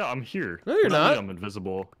 Yeah, I'm here. No, you're What do you mean not. I'm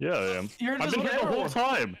invisible. Yeah, I am. You're I've been invisible here the whole everyone.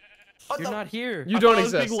 time. You're not here. You I don't thought I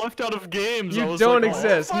was exist. being left out of games. I You was don't like, oh,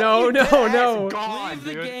 exist. fuck No, you, no, Dad. no. Gone, Leave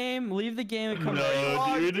the dude. game. Leave the game and come back.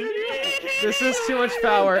 No, dude. This is too much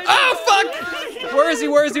power. Oh, fuck! Where is he?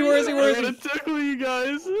 Where is he? Where is he? Where is I'm he? gonna tickle you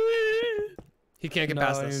guys. He can't get No,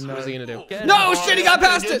 past this. you're What is he not. gonna do? Get No, him. shit, he got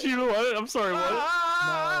past Get it! you what? I'm sorry, what?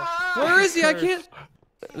 No. Where is he? I Cursed. can't.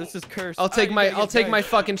 This is cursed. I'll take Ah, my you gotta I'll get take my back.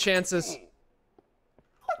 fucking chances.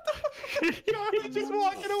 He's just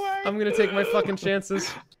walking away. I'm gonna take my fucking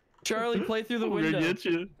chances. Charlie, play through the I'm gonna window. get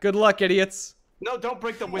you. Good luck, idiots. No, don't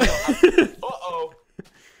break the window. Uh-oh.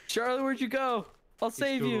 Charlie, where'd you go? I'll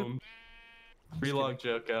save you. Relog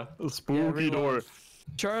Joko. A spooky reload. door.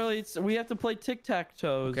 Charlie, we have to play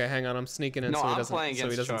tic-tac-toes. Okay, hang on. I'm sneaking in No, so he I'm doesn't playing so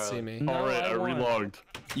he against doesn't see Charlie. me. No, Alright, I won. relogged.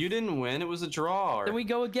 You didn't win. It was a draw. Then we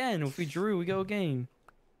go again. If we drew, we go again.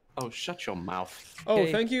 Oh, shut your mouth. Oh,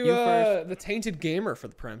 Okay, thank you, you first. the Tainted Gamer for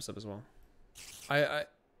the prime sub as well.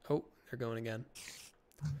 Oh, they're going again.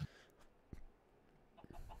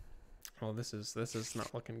 Oh, this is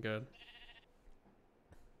not looking good.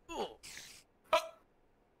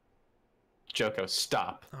 Joko,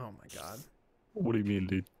 stop. Oh my god. What do you mean,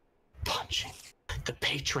 dude? Punching the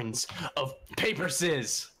patrons of Paper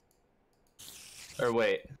Sizz. Or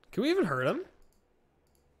wait. Can we even hurt him?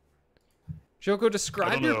 Joko,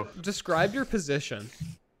 describe don't describe your position.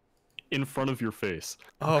 In front of your face.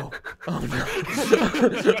 Oh. Oh no.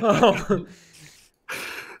 Oh.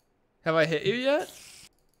 Have I hit you yet?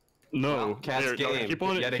 No. Well, cat's Here, game, keep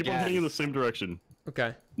on yet again. hitting in the same direction.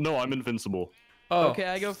 Okay. No, I'm invincible. Oh. Okay,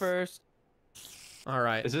 I go first. All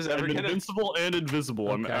right. Is this I'm ever gonna... invincible and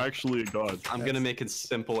invisible. I'm Okay. actually a god. I'm gonna make a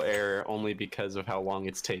simple error only because of how long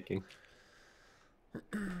it's taking.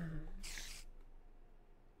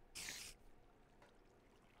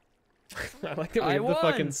 I like that we I have the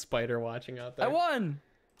fucking won. spider watching out there. I won.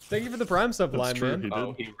 Thank you for the prime sub, That's blind true, man. he did.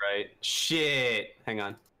 Oh, he right. Shit. Hang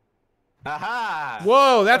on. Aha!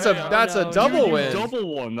 Whoa, that's Hey, a double Dude, win.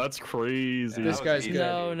 double one. That's crazy. This That was guy's easy, good.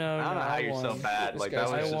 No, dude. no, I don't know no, how I you're so won. bad. This Like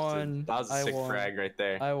guy's that was good. just won. that was a I sick won. frag right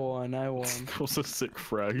there. I won. That was a sick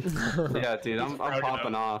frag. Yeah, dude, I'm fragging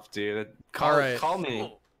popping out. off, dude. Alright.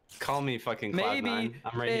 Call me fucking Cloud9. Maybe.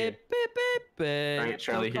 I'm right here. Alright,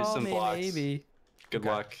 Charlie, here's Call some me blocks. Maybe. Good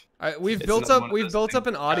luck. We've It's built another up one of we've those built up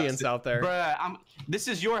things. an audience out there. Bruh, this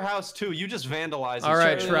is your house too. You just vandalized. All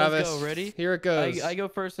right, Charlie, Travis. let's go. Ready? Here it goes. I go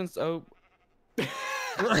first since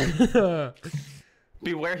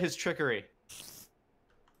Beware his trickery.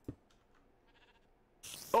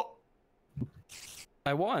 Oh,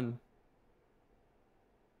 I won.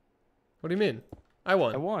 What do you mean? I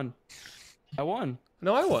won. I won. I won.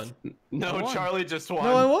 No, I won. no, I won. Charlie just won.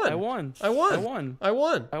 No, I won. I won. I won. I won. I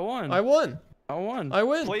won. I won. I won. I won. I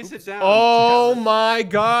win. Place it down. Oh Travis. my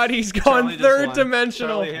God, he's gone Charlie just third won.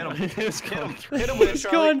 dimensional. Charlie, hit him. It's Hit him. gone. Hit him with it, He's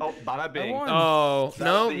Charlie. gone. Oh, bada bing. won. Oh That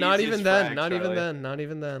no, was the not even easiest then. frag, Not even Charlie. then. Not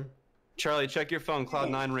even then. Charlie, check your phone.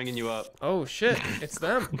 Cloud9 ringing you up. Oh shit, it's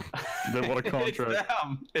them. Then what a It's contract.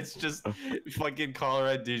 them. It's just fucking caller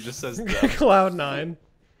ID just says them. Cloud9.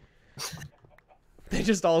 They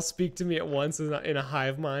just all speak to me at once in a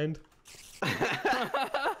hive mind.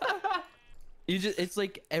 You just—it's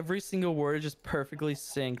like every single word is just perfectly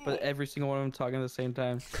synced, but every single one of them talking at the same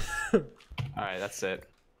time. All right, that's it.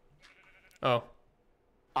 Oh.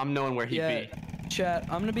 I'm knowing where he Yeah, be. chat.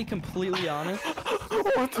 I'm gonna be completely honest.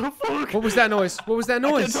 What the fuck? What was that noise? What was that I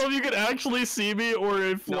can't noise? tell if you can actually see me or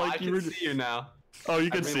if No, I like you can were. see you now. Oh, you I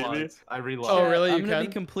can see me. relogged. I relogged. Oh, really? I'm You gonna can?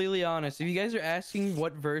 be completely honest. If you guys are asking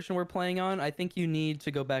what version we're playing on, I think you need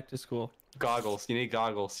to go back to school. Goggles. You need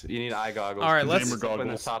goggles. You need eye goggles. All right, let's- Gamer It's up in the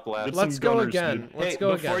goggles. top left. It's Let's some go gunners, again. dude. Let's Hey,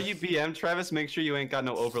 go before again. you BM, Travis, make sure you ain't got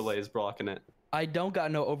no overlays blocking it. I don't got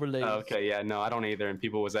no overlays. Oh, okay, yeah, no, I don't either, and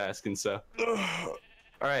people was asking, so.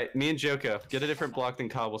 All right, me and Joko, get a different block than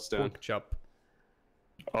cobblestone. Pork chop.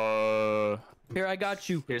 Here, I got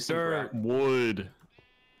you. Here's some Dirt. Wood.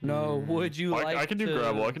 No, would you I like can do to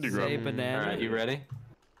gravel, I can do say gravel. banana? All right, you ready?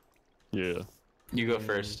 Yeah. You go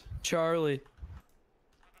first. Charlie,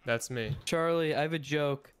 That's me. Charlie, I have a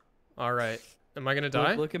joke. All right. Am I gonna Look,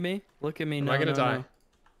 die? look at me. Look at me. Am No, I gonna no, die? no.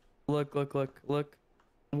 Look, look, look, look.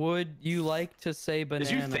 Would you like to say banana?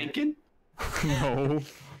 Is you thinking? No.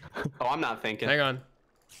 Oh, I'm not thinking. Hang on.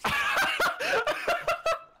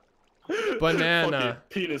 Fuck Banana. it.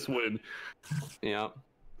 Penis win. Yep.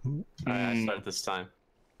 All right, I start this time.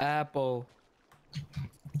 Apple.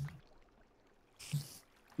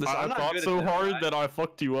 Listen, I I'm not thought good at so this, hard right? that I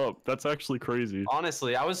fucked you up. That's actually crazy.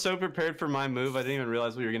 Honestly, I was so prepared for my move, I didn't even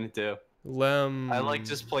realize what you were gonna do. I like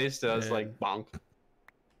just placed it. I was man. like, bonk.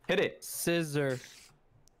 Hit it. Scissor.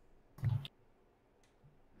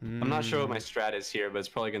 I'm not sure what my strat is here, but it's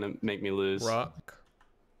probably gonna make me lose. Rock.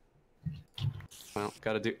 Well,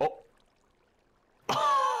 gotta do. Oh.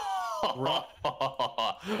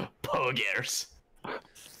 Poggers.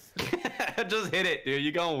 Just hit it, dude.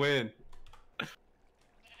 You gonna win.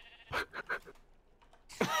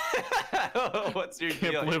 What's your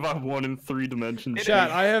Can't deal? believe I won in 3 dimensions.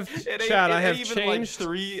 Chat, I have It ain't- chat, it I have ain't even changed like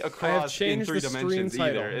 3 I have across in changed 3 the stream dimensions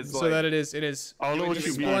title either. It's so like that it is I don't know what you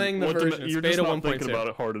mean. displaying the What version. It's You're beta just not thinking 1.2. about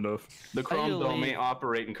it hard enough. the Chrome Ideally- dome ain't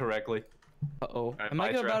operating correctly. Uh-oh. Alright, Am bye, I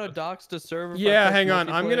about to Travis. dox the server? if I Yeah, press hang on.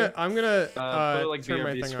 I'm multiplayer? gonna Put like turn my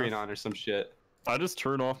BRB thing screen off. on or some shit. I just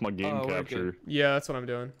turn off my game Oh, we're capture. Yeah, that's what I'm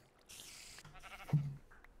doing.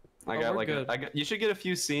 I Oh, got we're like good. you should get a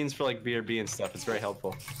few scenes for like BRB and stuff. It's very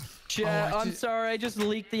helpful. Chat, Oh, I I'm did- sorry. I just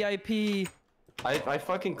leaked the IP. I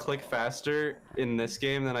fucking click faster in this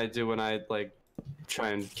game than I do when I like try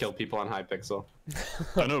and kill people on Hypixel.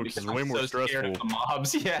 I know, because it's way I'm more so scared stressful. of the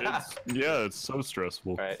mobs. Yeah. It's so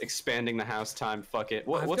stressful. All right, expanding the house time. Fuck it.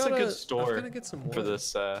 I've What's a gotta- good store I've gotta get some for wood.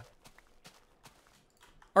 this Our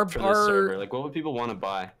server? Like, what would people want to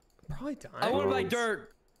buy? probably I want to buy diamonds. dirt.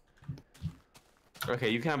 Okay,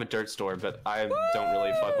 you can have a dirt store, but I don't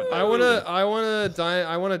really fuck with that.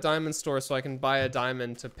 I want a diamond store so I can buy a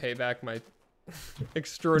diamond to pay back my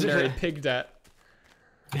extraordinary pig debt.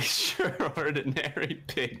 Extraordinary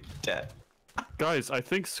pig debt. Guys, I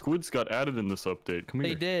think squids got added in this update. Come They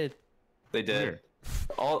here. did. They did. Here.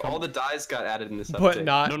 All the dyes got added in this update. But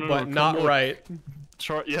not No, but come not look. right.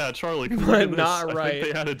 Yeah, Charlie, come But look at this. not I right.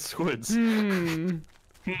 think they added squids.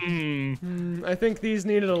 I think these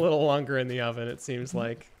needed a little longer in the oven, it seems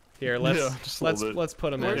like. Here, Yeah, let's just a little bit. let's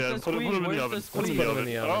put them in. Where's Yeah, the put 'em in squeeze? the Where's oven. the Put 'em squeeze? in the Put 'em in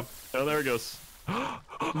the oven. Oh, there it goes. I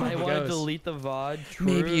want to goes. delete the VOD.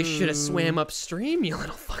 Maybe you should have True. swam upstream, you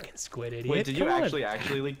little fucking squid idiot. Wait, did you Come on.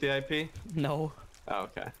 actually leak the IP? No. Oh,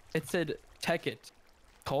 okay. It said tech it.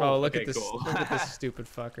 Oh, look okay, at this! cool. Look at this stupid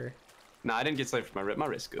fucker. No, I didn't get slaved for my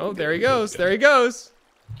wrist. Good. Oh, good, there he good, goes! good. There he goes!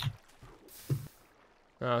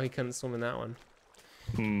 Oh, he couldn't swim in that one.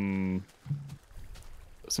 Seems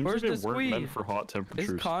Where's like the they weren't meant squeeze? for hot temperatures.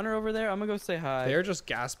 Is Connor over there? I'm gonna go say hi. They're just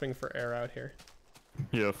gasping for air out here.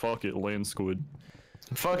 Yeah, fuck it, land squid.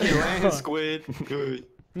 Fucking land squid.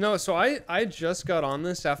 No, so I just got on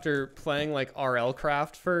this after playing like RL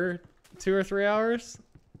Craft for 2 or 3 hours.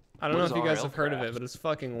 I don't know if you guys have heard of it, but it's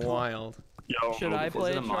fucking wild. Yo, Should I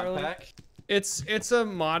play Is it it, a mod Charlie? pack? It's a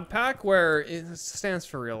mod pack where it stands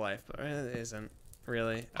for real life, but it isn't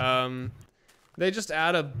really. They just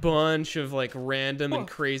add a bunch of like random and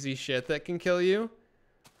crazy shit that can kill you.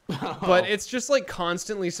 But it's just like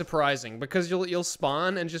constantly surprising because you'll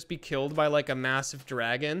spawn and just be killed by like a massive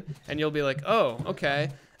dragon and you'll be like, "Oh, okay."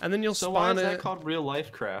 And then you'll So why spawn is that it. called real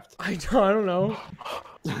life craft? I don't know.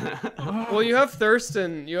 Well, you have thirst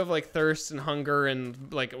and hunger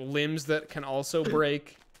and like limbs that can also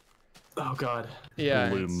break. Oh god.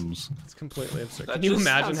 Yeah, limbs. it's completely absurd. That Can you just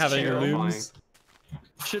imagine sounds having terrifying. limbs?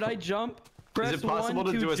 Should I jump? Is Press it possible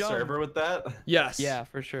 1 to do a jump. server with that? Yes. Yeah,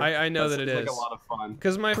 for sure. I know that it sounds is. like a lot of fun.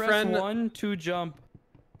 Because my Press friend, 1 to jump.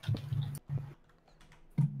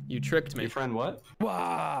 you tricked me. Your friend what?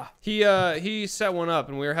 Wow. He set one up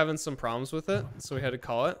and we were having some problems with it, so we had to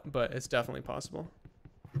call it. But it's definitely possible.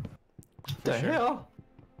 The hell?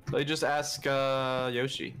 They just ask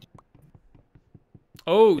Yoshi.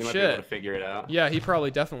 Oh He might be able to shit! figure it out. Yeah, he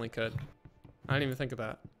probably definitely could. I didn't even think of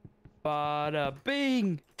that. Bada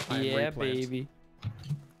bing. I'm Yeah, replant. baby.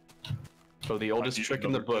 So the oldest need trick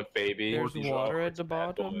in the another book, baby. There's water at the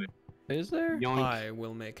bottom. Is there? Yoink. I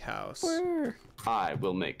will make house. Where? I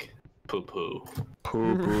will make poo poo.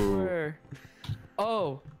 Poo poo. Where?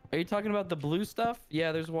 Oh, are you talking about the blue stuff?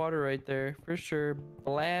 Yeah, there's water right there for sure.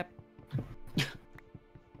 Blap.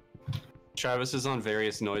 Travis is on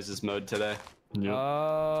various noises mode today. Yep.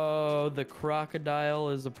 Oh, the crocodile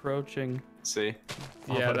is approaching. See?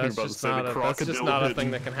 Yeah, I that's think just about to say not the a, that's just crocodile not a hidden.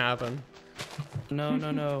 thing that can happen. No,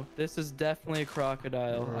 no, no. This is definitely a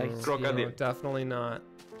crocodile. I see Crocodile. it. No, definitely not.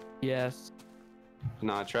 Yes.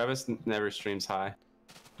 Nah, Travis never streams high.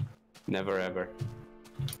 Never ever.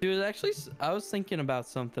 Dude, actually, I was thinking about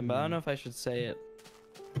something, but I don't know if I should say it.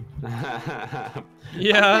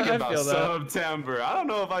 Yeah, I'm thinking I about feel that. September. I don't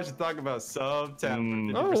know if I should talk about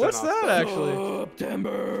September. Oh, 50% what's off that stuff. actually?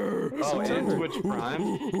 September. Oh, and Twitch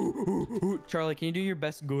Prime. Charlie, can you do your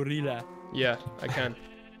best gorilla? Yeah, I can.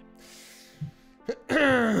 But,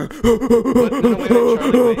 no, wait,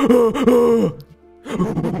 Charlie, wait.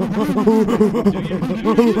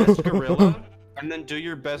 Do your best gorilla, and then do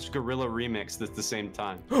your best gorilla remix at the same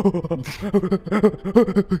time.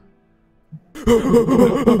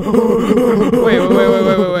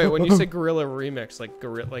 Wait. When you say gorilla remix, like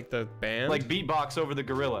the band? Like beatbox over the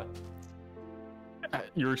gorilla.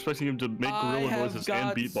 You're expecting him to make gorilla noises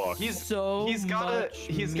and beatbox. He's so he's got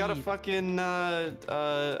a meat. fucking a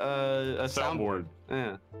soundboard.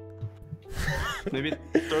 Yeah. Maybe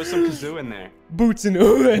throw some kazoo in there. Boots and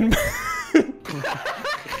and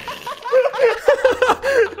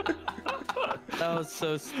That was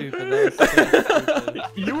so stupid. That was so stupid.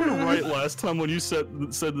 You were right last time when you said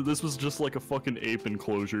that this was just like a fucking ape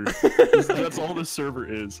enclosure. That's all this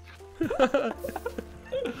server is.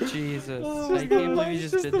 Jesus. I can't believe you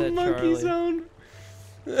just did that, monkey Charlie. zone.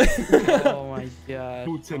 Oh my god.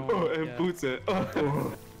 Boots and Oh my and God. boots it.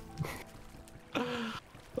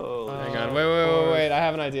 Oh. Hang on, wait. I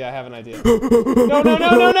have an idea.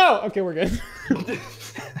 No. Okay, we're good.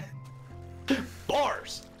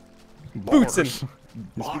 Bars. Bootsin'.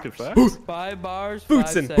 Speaking facts. 5 bars, 5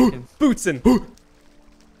 Bootsin'. seconds. Bootsin'.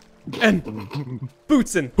 And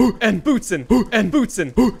Bootsin'. And Bootsin'. And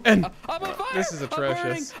Bootsin'. And I'm on fire! This is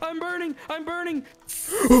atrocious. I'm burning!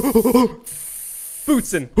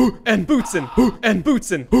 Bootsin'. And Bootsin'. And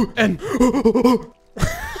Bootsin'. And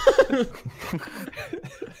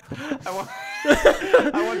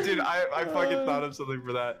Dude, I fucking thought of something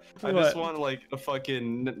for that. I just want like a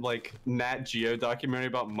fucking like Nat Geo documentary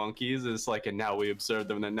about monkeys. It's like, and now we observe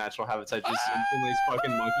them in their natural habitat. Just and these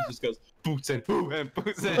fucking monkeys just goes boots and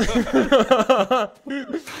boots and.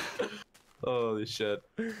 Holy shit.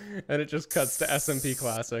 and it just cuts to SMP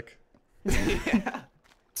Classic. Yeah.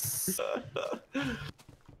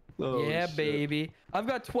 Oh, yeah, shit. baby. I've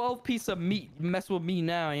got 12 pieces of meat. Mess with me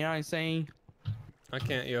now, you know what I'm saying? I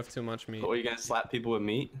can't. You have too much meat. What, are you gonna slap people with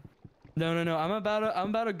meat? No. I'm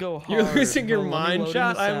about to go hard. You're losing your Hold on, let me mind, load in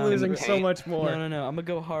chat. the I'm sound. losing so much more. No. I'm gonna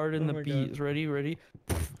go hard in Oh the my beats. God. Ready?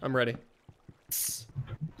 I'm ready.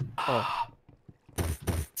 Oh.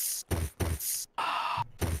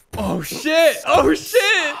 Oh shit! Oh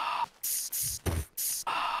shit!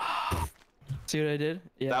 See what I did?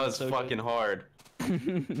 Yeah. That was so fucking hard.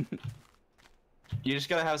 good. You just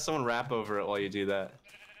gotta have someone rap over it while you do that.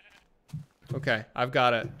 Okay, I've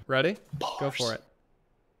got it. Ready? Go for it.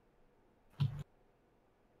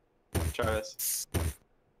 Try this.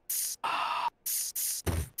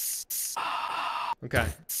 Okay,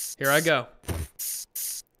 here I go.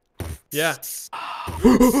 Yeah.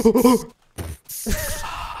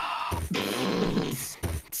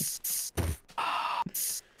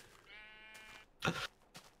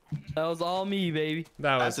 That was all me, baby.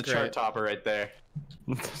 That was That's a great. chart topper right there.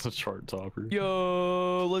 That's a chart topper.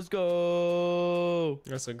 Yo, let's go.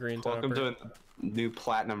 That's a green Welcome topper. to a new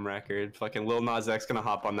platinum record. Fucking Lil Nas X gonna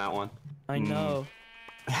hop on that one. I know.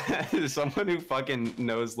 Someone who fucking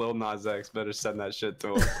knows Lil Nas X better send that shit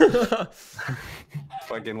to him.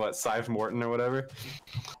 Fucking what, Sive Morton or whatever?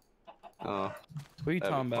 Oh, What are you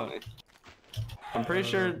that'd talking be about? funny. I'm pretty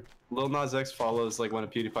sure Lil Nas X follows like one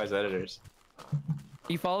of PewDiePie's editors.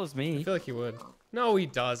 He follows I me. feel like he would. No, he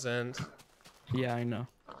doesn't. Yeah, I know.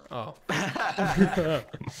 Oh. Thank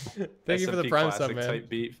you for the SMP prime classic sub, man. type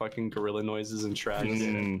beat, fucking gorilla noises and tracks.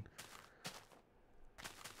 Mm.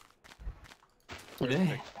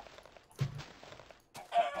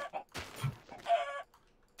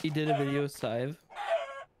 He did a video with Sive.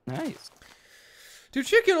 Nice. Do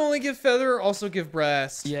chicken only give feather or also give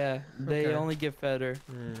breast? Yeah, they Okay. only get feather.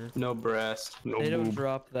 No breast. No They don't boob.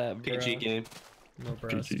 drop that, PG bruh. game. No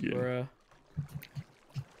breast. PG game. Bruh.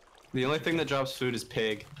 The only thing that drops food is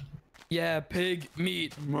pig. Yeah, pig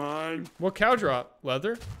meat. Mine. What cow drop?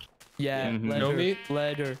 Leather? Yeah, Mhm. leather. No meat?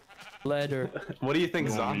 Leather. Leather. What do you think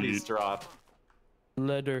No zombies meat. drop?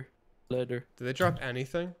 Leather. Leather. Do they drop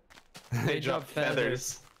anything? They drop drop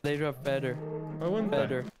feathers. They drop feather. Why wouldn't they?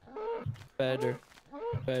 Feather. Feather.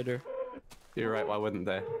 Feather. You're right, why wouldn't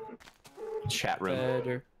they? Chat room.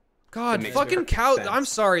 Feather. God, It makes fucking perfect cow. sense. I'm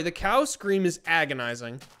sorry. The cow scream is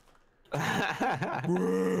agonizing.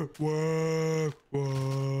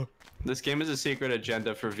 This game is a secret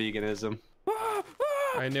agenda for veganism.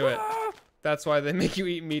 I knew it. That's why they make you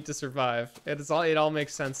eat meat to survive. It all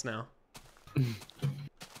makes sense now.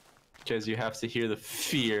 Because you have to hear the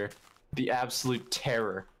fear, the absolute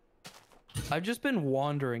terror. I've just been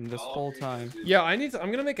wandering this whole time. Yeah, I'm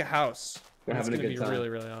gonna make a house. We're It's having a gonna good be time. really,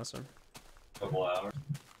 really awesome. Couple hours.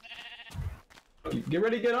 Get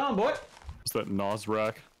ready to get on, boy. Is that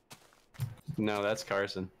Nosrak? No, that's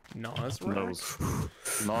Carson. Nas That was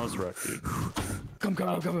Nosrak, dude. Come.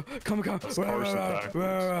 Carson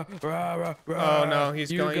backwards. Oh no,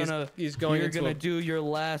 he's You're going. gonna- He's going You're into gonna a, do your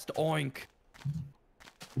last oink.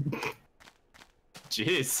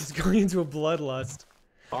 Jeez. He's going into a bloodlust.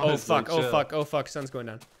 Oh Honestly, fuck! Oh chill. fuck! Oh fuck! Sun's going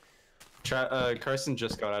down. Carson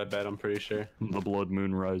just got out of bed, I'm pretty sure. The blood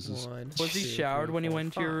moon rises. One, Was he two, showered three, when he four, went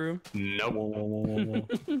into your five. room?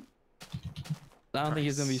 Nope. I don't think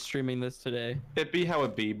he's gonna be streaming this today. It be how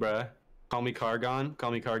it be, bruh. Call me Cargon,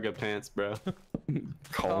 call me Cargo Pants, bro.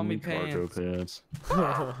 Call me me cargo pants.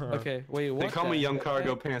 Okay, wait, what? They call me the Young heck?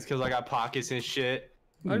 Cargo Pants because I got pockets and shit.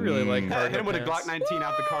 I really like Mm. cargo Hit him with a pants. Glock 19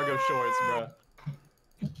 out the cargo shorts, bro.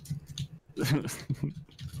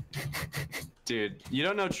 Dude, you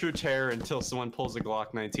don't know true terror until someone pulls a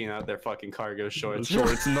Glock 19 out their fucking cargo shorts.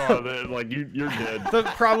 Shorts, no, like you're dead.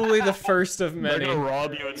 Probably the first of They're many. gonna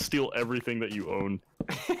rob you and steal everything that you own.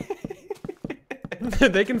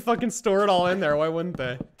 They can fucking store it all in there. Why wouldn't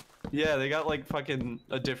they? Yeah, they got like fucking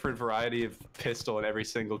a different variety of pistol in every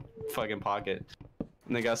single fucking pocket.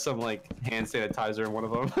 And they got some like hand sanitizer in one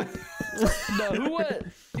of them. No, who what?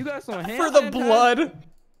 You got some hand For the sanitizer? blood.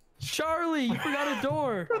 Charlie, you forgot a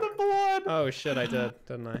door. For the blood. Oh shit! I did,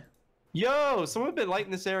 didn't I? Yo, someone been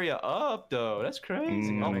lighting this area up though. That's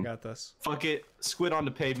crazy. Mm. I Oh, got this. fuck it. Squid on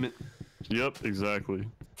the pavement. Yep, exactly.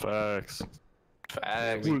 Facts.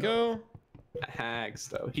 Facts. Here we go. Facts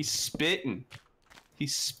though. He's spitting.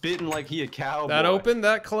 He's spitting like he a cowboy. That opened,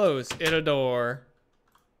 that closed. It a door.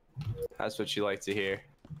 That's what you like to hear.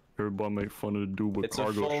 Everybody make fun of the dude with It's a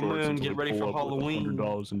cargo full shorts moon, until get they ready pull for up with Halloween.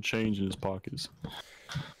 $100 and change in his pockets.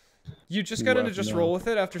 You just gotta Laughing just now. roll with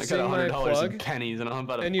it after I got seeing my $100 in plug. pennies, and I'm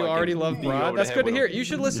about to. And you fucking already love beat you Broad. over That's the good to head hear. with You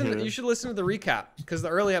should listen. Yeah. You should listen to the recap because the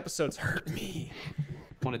early episodes hurt me. I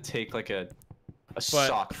want to take like a But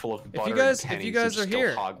sock full of butter guys- and if you pennies guys and are just go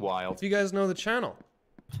here- hog wild. If you guys know the channel,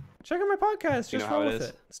 check out my podcast. You Just know how roll it with is?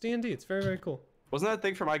 it. It's D&D. It's very, very cool. Wasn't that a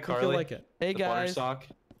thing from I think iCarly? you'll like it. Hey The butter guys. sock.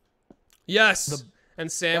 Yes.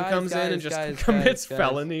 And Sam Guys, comes in and guys, just guys, commits guys.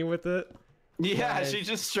 felony with it. Yeah, Guys. she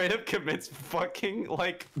just straight up commits fucking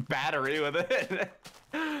like battery with it.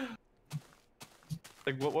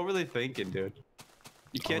 Like what were they thinking, dude?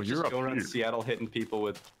 You can't you're just up go around here. Seattle hitting people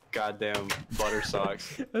with goddamn butter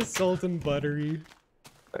socks. Assault and buttery.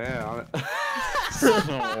 Yeah.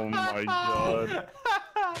 Oh my god.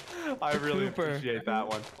 I really Cooper. appreciate that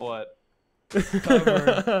one. What?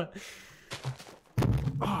 Cover.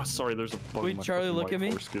 Oh, sorry, there's a bug. Wait, in my Charlie, fucking look white at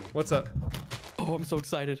me. foreskin. What's up? Oh, I'm so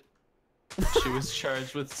excited. She was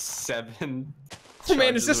charged with 7. Oh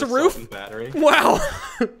man, is charges this a of roof? assault and battery. Wow.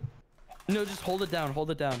 No, just hold it down.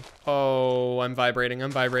 Hold it down. Oh, I'm vibrating.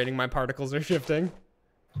 I'm vibrating. My particles are shifting.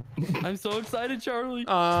 I'm so excited, Charlie.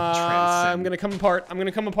 I'm gonna come apart. I'm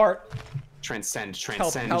gonna come apart. Transcend,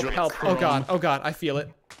 Help, transcend. help, help. Oh god, oh god, I feel it.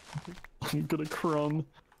 I'm gonna crumb.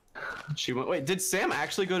 She went. Wait, did Sam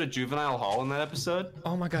actually go to juvenile hall in that episode?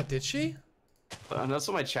 Oh my god, did she? That's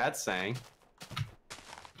what my chat's saying.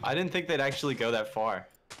 I didn't think they'd actually go that far.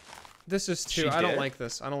 This is too. She I don't did? like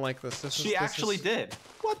this. I don't like this. She actually did.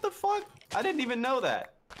 What the fuck? I didn't even know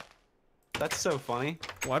that. That's so funny.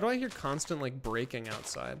 Why do I hear constant like breaking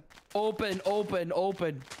outside? Open, open,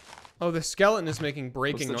 open. Oh, the skeleton is making What's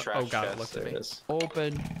breaking the noise. trash Oh god, it chest? looked at There me. it is.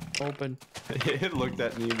 Open, open. It looked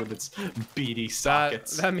at me with its beady That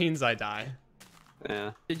sockets. that means I die.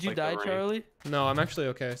 Yeah. Did you like the die, ring. Charlie? No, I'm actually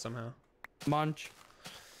okay somehow. Munch.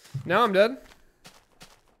 Now I'm dead.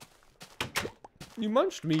 You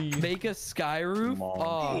munched me. Make a sky roof? Come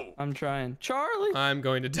on. Oh, I'm trying. Charlie, I'm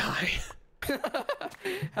going to die.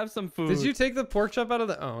 have some food. Did you take the pork chop out of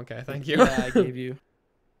the? Oh, okay. Thank you. Yeah, I gave you.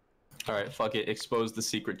 All right, fuck it. Expose the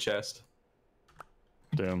secret chest.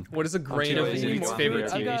 Damn. What is a grain too of lazy to wheat's go favorite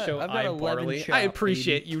through it. TV I've got- show? I've got I 11 barley. chop, I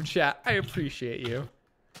appreciate you, chat. I appreciate you.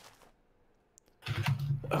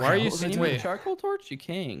 Why are you Can sitting? you make a Wait. charcoal torch? You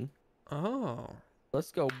king. Oh.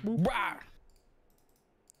 Let's go. Rah!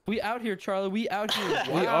 We out here, Charlie. We out here.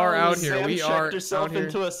 We are out here. Sam We checked are herself out here.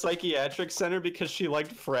 into a psychiatric center because she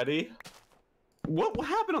liked Freddy. What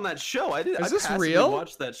happened on that show? I Is this passively real?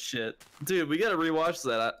 watched that shit. Dude, we gotta rewatch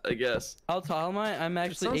that. I guess. How tall am I? I'm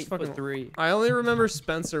actually sounds 8'3". I only remember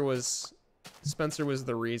Spencer was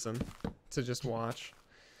the reason to just watch.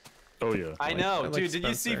 Oh yeah. I like- know, I like dude. Did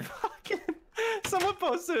you see Spencer. fucking? Someone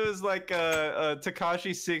posted it was like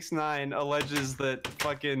Takashi 69 alleges that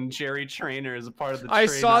fucking Jerry Trainer is a part of the. I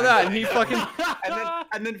Train saw 9. that, and he fucking.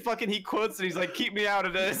 and then fucking he quotes and he's like, "Keep me out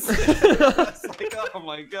of this." It's like, oh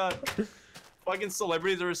my god. Fucking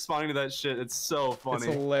celebrities are responding to that shit. It's so It's funny.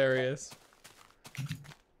 hilarious.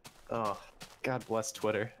 Oh, God bless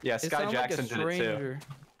Twitter. Yeah, It Sky sounds like a Jackson did it too. stranger.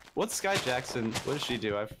 What's Sky Jackson? What does she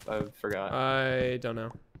do? I forgot. I don't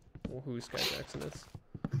know who Sky Jackson is.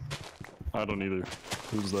 I don't either.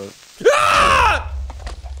 Who's that? Ah!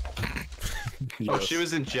 Oh, Yes. she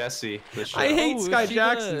was in Jesse. The show. I hate was Sky she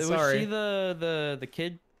Jackson, Was sorry. she the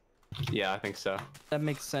kid? Yeah, I think so. That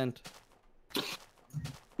makes sense.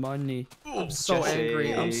 Money. I'm so Jesse.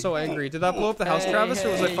 angry. I'm so angry. Did that blow up the house, Hey, Travis, or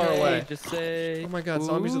was I hey, far hey, away? Just say. Oh my god,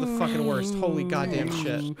 zombies are the fucking worst. Holy goddamn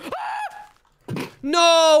shit. Ooh.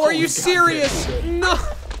 No, are you serious? No.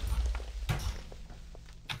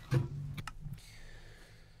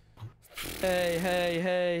 Hey, hey,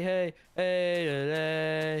 hey, hey,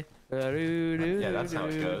 hey, hey. Yeah, that's how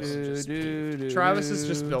it goes. Just Travis is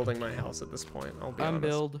just building my house at this point. I'll be I'm honest.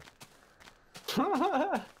 Build.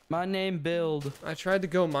 My name Build. I tried to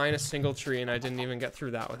go mine a single tree and I didn't even get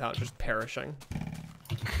through that without just perishing.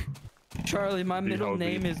 Charlie, my middle B.O.B..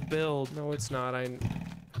 name is Build. No, it's not.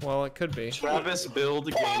 Well, it could be. Travis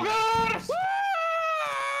Build Game.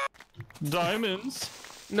 Diamonds.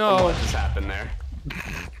 No. What just happened there?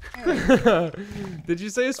 Did you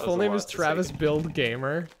say his That full was a name lot is to say. Travis Build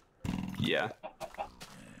Gamer? Yeah.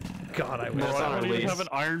 God, I No, wish. That's I on don't our even lease. have an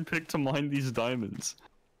iron pick to mine these diamonds.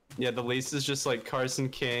 Yeah, the lease is just like Carson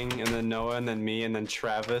King, and then Noah, and then me, and then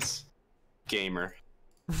Travis Gamer.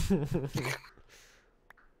 Can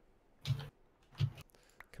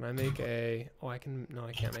I make a... Oh, I can... No,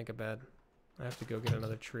 I can't make a bed. I have to go get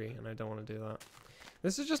another tree, and I don't want to do that.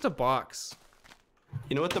 This is just a box.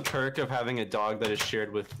 You know what the perk of having a dog that is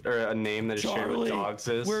shared with, or a name that is shared with Charlie, dogs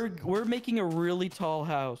is? we're making a really tall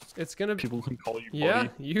house. It's gonna... People can call you Yeah,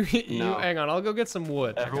 buddy. you No. hang on. I'll go get some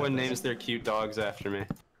wood. I got Everyone this. names their cute dogs after me.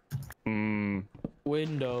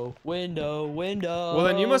 Window, window, window. Well,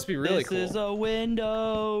 then you must be really This is cool. a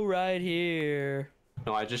window right here.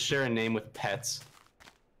 No, I just share a name with pets.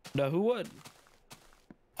 No, who would?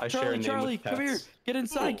 I share a Charlie, name Charlie, with pets. come here. Get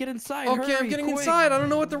inside, get inside. Okay, I'm hurry, getting quick. inside. I don't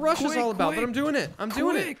know what the rush is Quick, all about, but quick, I'm doing it. I'm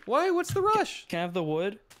doing it. quick. Why? What's the rush? Can I have the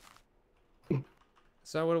wood?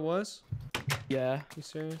 Is that what it was? Yeah. You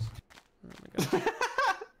serious? Oh my god.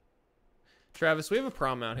 Travis, we have a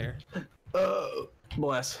problem out here. Oh,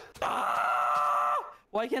 bless.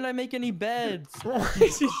 Why can't I make any beds?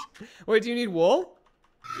 Wait, do you need wool?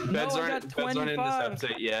 Beds I aren't got in this 25.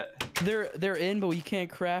 update yet. They're in, but we can't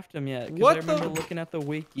craft them yet. 'cause What I remember the- looking at the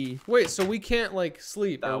wiki. Wait, so we can't like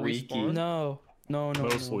sleep That or wiki. respawn? No, no. No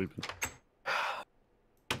sleeping.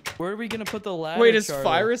 Where are we gonna put the ladder? Wait, is Charlie?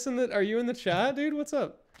 Virus in the? Are you in the chat, dude? What's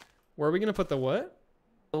up? Where are we gonna put the what?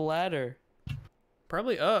 The ladder.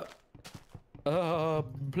 Probably up. Blah.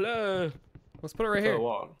 Let's put it right here.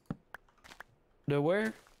 No,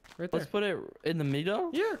 where? Right there. Let's put it in the middle.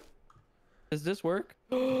 Yeah. Does this work?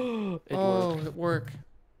 It It worked.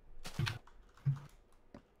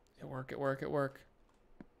 It work.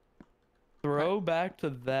 Throw back to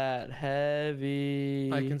that heavy.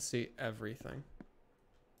 I can see everything.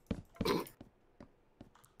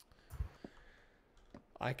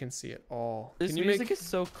 I can see it all. This Can you music make? is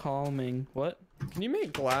so calming. What? Can you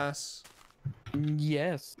make glass?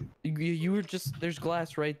 Yes. You were just. There's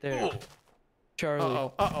glass right there.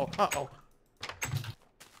 Charlie. Uh oh.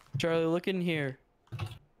 Charlie, look in here.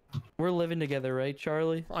 We're living together, right,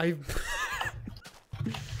 Charlie?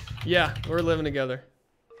 Yeah, we're living together.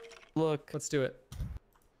 Look. Let's do it.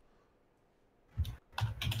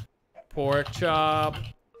 Pork chop.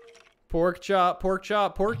 Pork chop.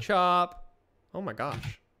 Oh my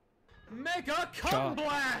gosh. Mega cum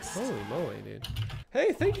blast! Holy moly, dude.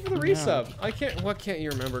 Hey, thank you for the resub. What can't you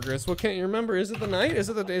remember, Gris? What can't you remember? Is it the night? Is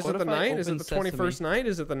it the night? Is it the 21st night?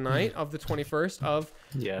 Is it the night of the 21st of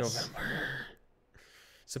November?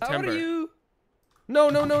 September. How are you? No.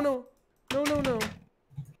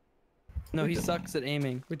 No, he sucks at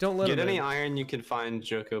aiming. We don't let him Get any in. iron you can find,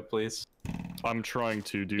 Joko, please. I'm trying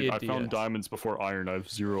to, dude. I found diamonds before iron. I have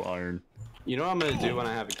 0 iron. You know what I'm gonna do when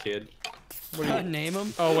I have a kid? What do you name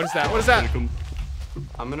him? Oh, what is that? What is that?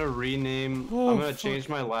 I'm gonna rename. I'm gonna change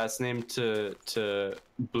my last name to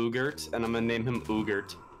Boogert, and I'm gonna name him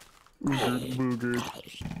Oogert. Boogert.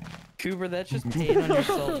 Cooper, that's just pain on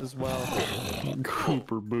yourself as well.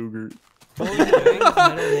 Cooper Boogert. What would his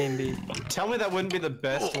middle name be? Tell me that wouldn't be the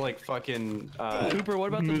best, like, fucking Cooper, what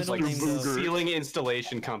about the middle like name though? ceiling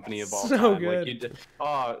installation company of all So time. good.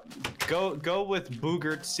 Like, go with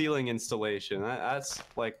Boogert ceiling installation. That's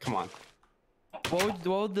like, come on. What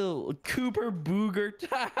would the Cooper Boogert?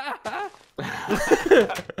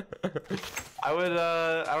 I would.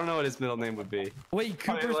 I don't know what his middle name would be. Wait,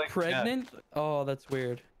 Cooper's like, pregnant? Oh, that's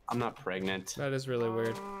weird. I'm not pregnant. That is really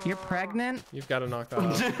weird. You're pregnant? You've got to knock that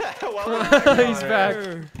off. He's back.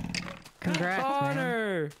 Congrats, man.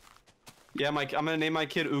 Connor. Yeah, I'm gonna name my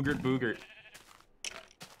kid Oogert Boogert.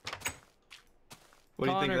 What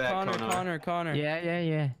do you think of that, Connor?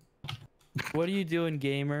 Yeah. What are you doing,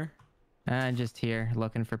 gamer? Just here,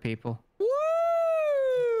 looking for people. Woo!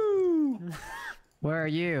 Where are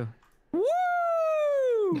you? Woo!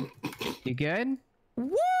 You good?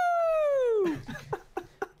 Woo!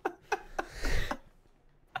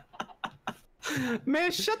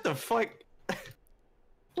 Man, shut the fuck.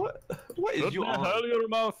 What is you on? Out of your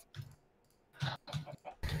mouth.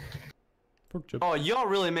 Oh, y'all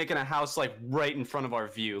really making a house like right in front of our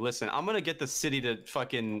view. Listen, I'm gonna get the city to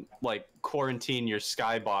fucking like quarantine your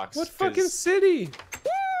skybox. What fucking city?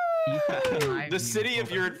 The city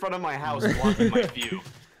if you're in front of my house blocking my view.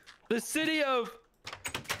 The city of.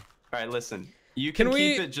 All right, listen. You can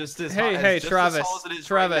keep it just as Hey, high, hey, just Travis, as tall as it is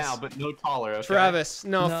Travis. right now, but no taller. Okay? Travis,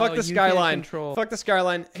 no, No, fuck the you can't skyline. control. Fuck the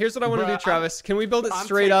skyline. Here's what I want to do, Bruh, Travis. Can we build it I'm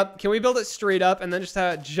straight taking- up? Can we build it straight up and then just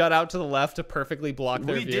have it jut out to the left to perfectly block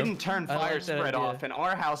their We view? didn't turn I like fire that spread idea. off, and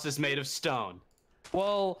our house is made of stone.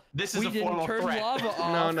 Well, This is we a didn't formal turn threat. lava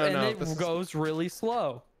off, No, and this it is- goes really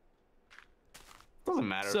slow. Doesn't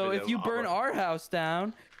matter. So we if do you lava. burn our house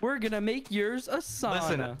down, we're gonna make yours a sauna.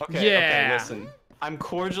 Listen, okay, Yeah. listen. I'm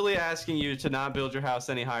cordially asking you to not build your house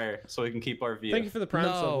any higher so we can keep our view. Thank you for the prime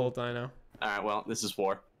No. sub, Volt Dino. All right, well, this is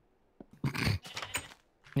war.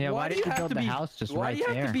 Yeah, why did you have build to the be- house just Why right do you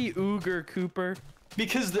have there? to be Ooger, Cooper?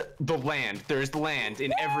 Because the land, there's land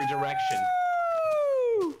in every direction.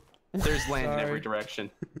 There's land in every Sorry.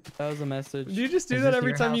 direction. That was a message. Do you just do Is that this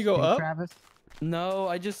every your time you house go too, up? Travis? No,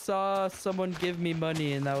 I just saw someone give me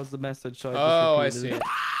money, and that was the message. So Oh, I I just see. repeated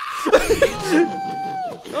it.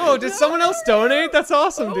 Oh, did someone else donate? That's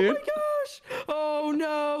awesome, Oh dude. my gosh! Oh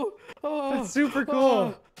no! Oh, That's super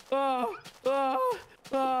cool.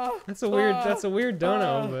 That's a weird. That's a weird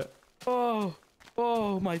dono, but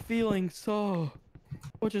Oh, my feelings. Oh,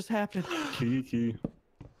 what just happened? Kiki.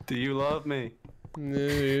 Do you love me?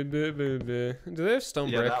 do they have stone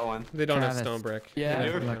Yeah, brick? that one. They don't have Travis. stone brick. Yeah. they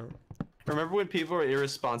Never- don't. Remember when people were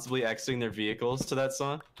irresponsibly exiting their vehicles to that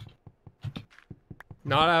song?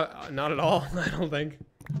 Not at all. I don't think.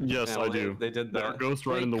 Yes, Yeah, I well, do. They did They're that. ghost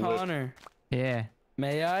right Wait, in the whip. Connor, Yeah.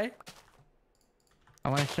 may I? I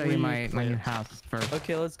want to show you my Please, new please. house first.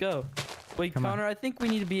 Okay, let's go. Wait, Come on. Connor, I think we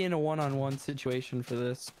need to be in a one-on-one situation for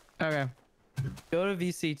this. Okay. Go to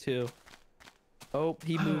VC2. Oh,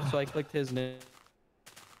 he moved, so I clicked his name.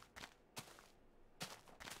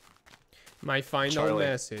 My final Charlie.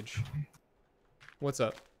 message. What's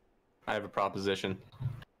up? I have a proposition.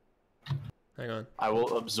 Hang on. I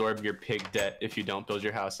will absorb your pig debt if you don't build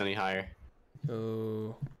your house any higher.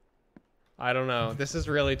 Ooh. I don't know. This is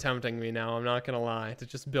really tempting me now. I'm not gonna lie. To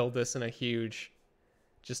just build this in a huge,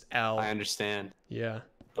 just L. I understand, Yeah.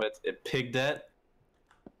 but pig debt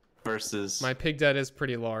versus My pig debt is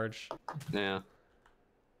pretty large. yeah.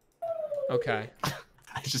 Okay.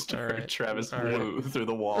 I just All heard right. Travis All right. woo through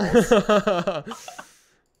the walls.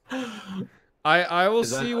 I will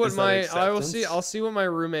Is that- see what is that my acceptance? I'll see what my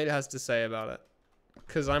roommate has to say about it.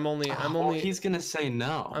 Cause I'm only Well, he's gonna say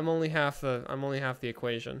no. I'm only half the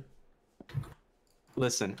equation.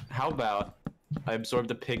 Listen, how about I absorb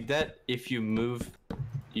the pig debt if you move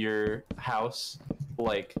your house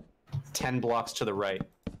like 10 blocks to the right?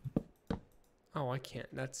 Oh, I can't.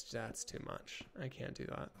 That's too much. I can't do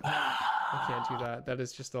that. I can't do that. That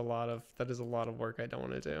is just a lot of work I don't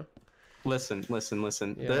want to do. Listen.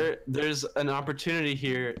 Yeah. There's an opportunity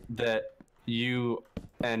here that you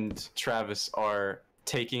and Travis are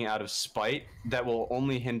taking out of spite that will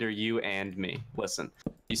only hinder you and me. Listen,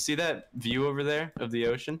 you see that view over there of the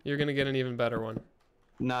ocean? You're gonna get an even better one.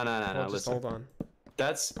 No. Well, just Listen, hold on.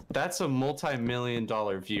 that's a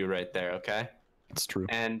multi-million-dollar view right there. Okay. It's true.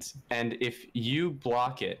 And if you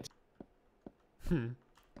block it Hmm.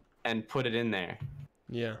 and put it in there,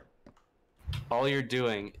 Yeah. all you're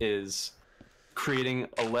doing is creating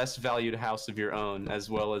a less valued house of your own, as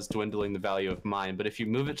well as dwindling the value of mine. But if you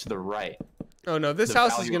move it to the right, Oh no, this The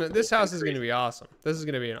house is value gonna of this it house is gonna increases. be awesome. This is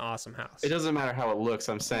gonna be an awesome house. it doesn't matter how it looks.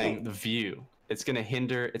 I'm saying the view. It's gonna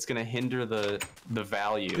hinder the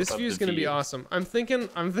value. This of view is the gonna be view. awesome. I'm thinking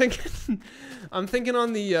I'm thinking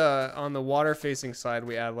on the water facing side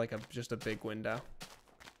we add like just a big window,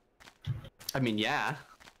 I mean, yeah.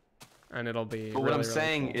 and it'll be. But what really, I'm really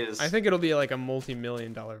saying cool. is- I think it'll be like a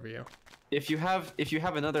multi-million-dollar view. If you have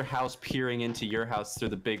another house peering into your house through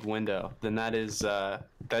the big window, then that is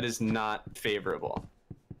not favorable.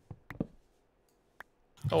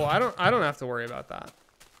 Oh, I don't have to worry about that.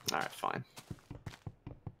 All right, fine.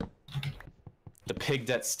 The pig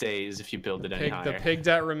debt stays if you build it any The higher. pig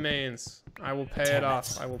debt remains. I will pay it Damn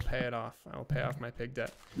off. it. I will pay it off. I will pay off my pig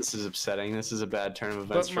debt. This is upsetting. This is a bad turn of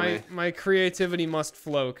events But for me. my creativity must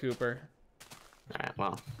flow, Cooper. All right,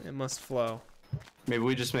 well, It must flow. maybe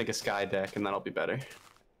we just make a sky deck and that'll be better.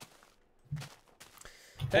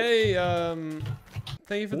 Hey,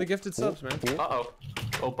 thank you for the gifted subs, man. Uh-oh.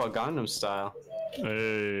 Oppa Gangnam Style.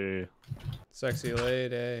 Hey. Sexy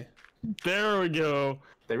lady. There we go.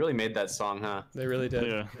 They really made that song, huh? They really did.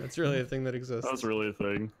 Yeah. That's really a thing that exists. That was really a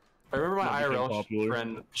thing. I remember my That became IRL popular.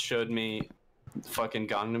 friend showed me fucking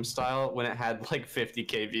Gangnam Style when it had like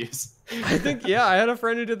 50K views. I think, yeah, I had a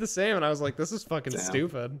friend who did the same, and I was like, this is fucking Damn.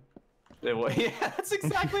 stupid. It was, yeah, that's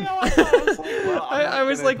exactly how I thought. I was like, well, I'm not I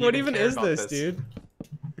was gonna like, what even care is about this, dude?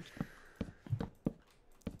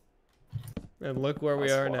 And look where we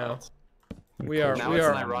That's are wild. now. We are Now we it's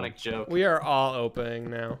are an ironic joke. we are all opening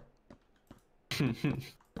now.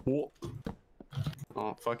 Well,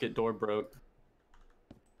 Oh, fuck it, door broke.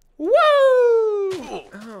 Woo!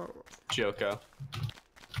 Oh. Joko.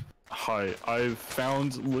 hi. I've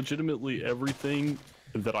found legitimately everything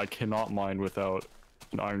that I cannot mine without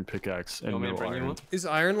an iron pickaxe and Want me to no bring you iron. one? Is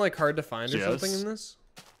iron like hard to find or Yes. something in this?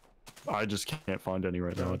 I just can't find any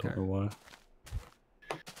right now. Okay. I don't know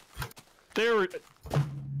why. There.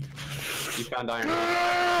 You found iron.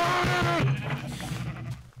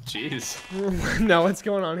 Jeez. Now what's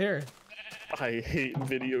going on here? I hate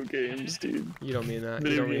video games, dude. You don't mean that. You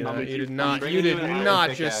Video don't mean games that. make You you- did not. bringing You you did an iron not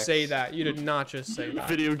just pickaxe. say that. You did not just say that.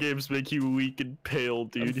 Video games make you weak and pale,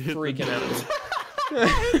 dude. Hit the Freaking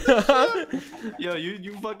gym. out. Yo,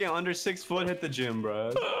 you fucking under 6 foot hit the gym,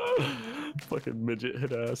 bro. Fucking midget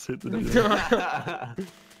hit ass hit the gym.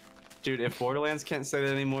 Dude, if Borderlands can't say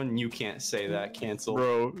that anymore, you can't say that. Cancel.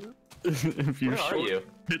 Bro, if you're Where are short, you?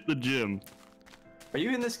 hit the gym. Are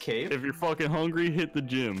you in this cave? If you're fucking hungry, hit the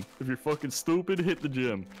gym. If you're fucking stupid, hit the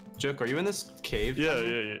gym. Joke, are you in this cave? Yeah.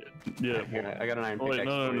 Here, I got an iron Oh, wait, pickaxe.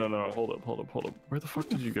 no. for you. Hold up. Where the fuck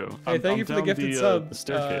did you go? Hey, thank you for the down gifted the sub.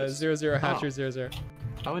 staircase. 00 Hatcher 00.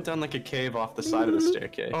 I went down like a cave off the side of the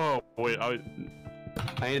staircase. Oh, wait, I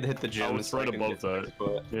needed to hit the gym. I was so right can above get to that. this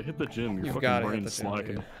foot. Yeah, hit the gym. Your You've fucking gotta hit brain's the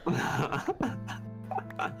gym, slacking.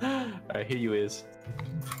 Alright, here you is.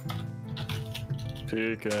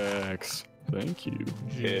 Pickaxe. Thank you.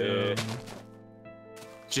 Yeah.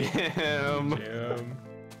 Gym. Jim.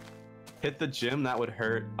 Hit the gym, that would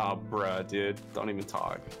hurt. Oh, bruh, dude. Don't even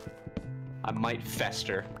talk. I might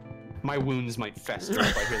fester. My wounds might fester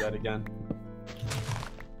if I hear that again.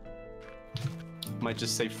 Might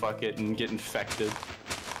just say fuck it and get infected.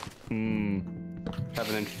 Hmm. Have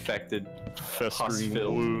an infected Festering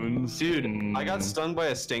filled. wounds. Dude, I got stung by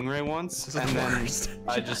a stingray once, and then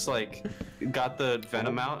I just like got the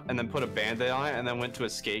venom out, and then put a band-aid on it, and then went to a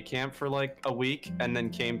skate camp for like a week, and then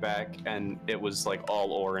came back, and it was like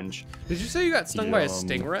all orange. Did you say you got stung by a Yum.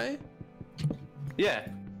 stingray? Yeah,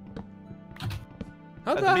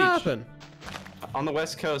 How'd At the that beach. happen? on the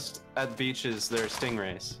west coast at beaches, there are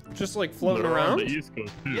stingrays. Just like floating They're on around? the East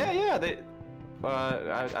Coast too. Yeah, they.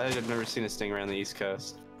 I've never seen a stingray on the east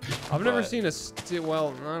coast. I've never but- seen a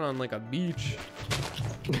well, not on like a beach.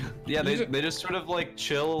 Yeah, You they just sort of like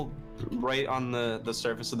chill right on the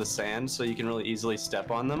surface of the sand, so you can really easily step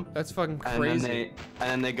on them. That's fucking And crazy.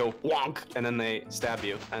 then they go wonk, and then they stab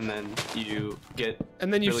you, and then you get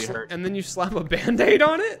And then you really hurt. and then you slap a band-aid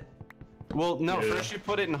on it? Well, no, Yeah. first you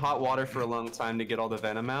put it in hot water for a long time to get all the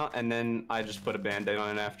venom out, and then I just put a band-aid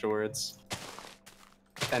on it afterwards.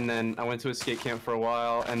 And then I went to a skate camp for a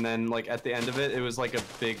while, and then like at the end of it, it was like a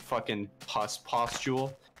big fucking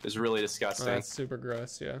pustule. It was really Oh, disgusting. that's super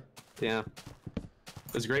gross, yeah. Yeah.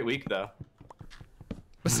 It was a great week though.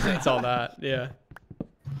 Besides all that, yeah.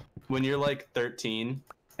 When you're like 13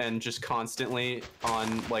 and just constantly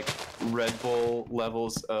on like Red Bull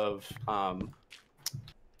levels of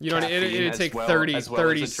You don't caffeine it'd as take well- 30 as well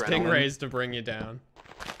as adrenaline. stingrays to bring you down.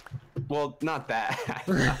 well, not that.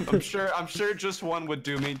 I'm sure just one would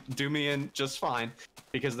do me in just fine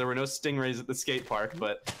because there were no stingrays at the skate park,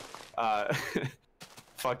 but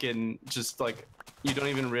fucking just like you don't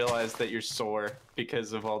even realize that you're sore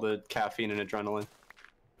because of all the caffeine and adrenaline.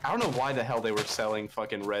 I don't know why the hell they were selling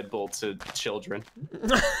fucking Red Bull to children.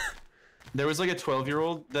 There was like a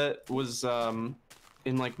 12-year-old that was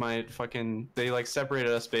in like my fucking they like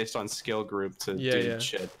separated us based on skill group to do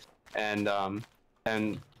shit.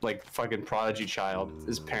 And like fucking prodigy child,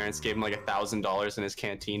 his parents gave him like $1,000 in his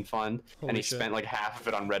canteen fund, and Holy he shit. spent like half of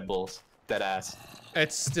it on Red Bulls. Dead ass.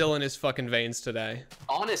 It's still in his fucking veins today.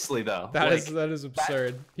 Honestly though, That like, is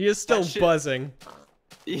absurd. He is still shit- buzzing.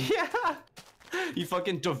 yeah. He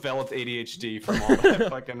fucking developed ADHD from all that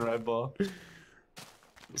fucking Red Bull.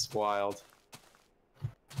 It's wild.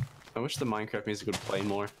 I wish the Minecraft music would play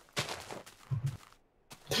more.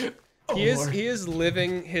 He is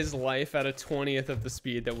living his life at a 20th of the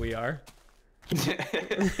speed that we are.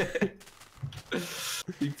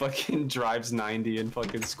 He fucking drives 90 in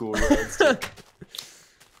fucking school roads.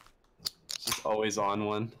 Just always on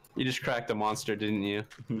one. You just cracked a monster, didn't you?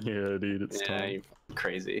 Yeah, dude, it's Yeah, time. you're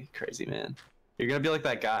crazy man. You're gonna be like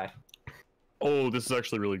that guy. Oh, this is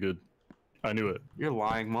actually really good. I knew it. You're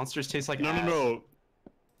lying. Monsters taste like No, ass. no.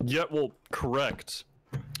 Yeah, well, correct.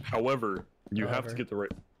 However, you have However. to get the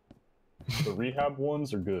right. The rehab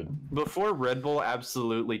ones are good. Before Red Bull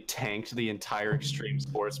absolutely tanked the entire extreme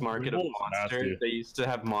sports market Red of Bull's Monster, nasty. they used to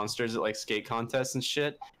have monsters at like skate contests and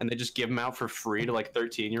shit, and they just give them out for free to like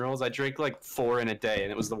 13-year-olds. I drank like 4 in a day,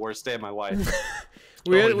 and it was the worst day of my life.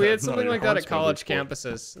 We Oh, had yeah, something no, like your that at heart's gonna college be full.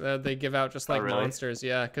 campuses. They give out just like really? monsters,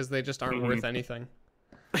 yeah, because they just aren't worth anything.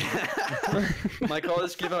 My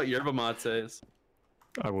college gave out yerba mates.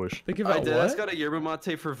 I wish. They give I out did. I what? just got a yerba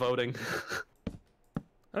mate for voting.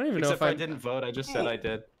 I don't even know Except if I didn't vote. I just said I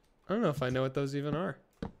did. I don't know if I know what those even are.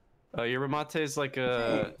 Yerba mate is like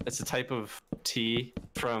it's a type of tea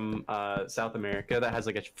from South America that has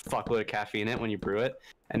like a fuckload of caffeine in it when you brew it,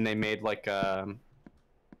 and they made like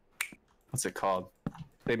what's it called?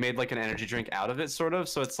 They made like an energy drink out of it, sort of.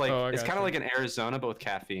 So it's like Oh, I it's kind gotcha. of like an Arizona but with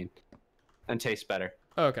caffeine, and tastes better.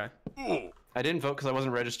 Oh, okay. I didn't vote because I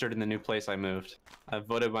wasn't registered in the new place I moved. I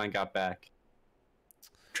voted when I got back.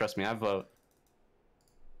 Trust me, I vote.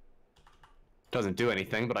 Doesn't do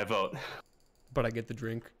anything, but I vote. But I get the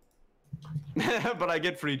drink. But I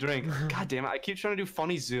get free drink. God damn it! I keep trying to do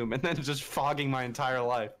funny zoom and then just fogging my entire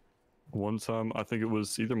life. One time, I think it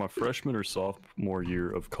was either my freshman or sophomore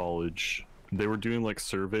year of college, they were doing like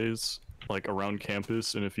surveys like around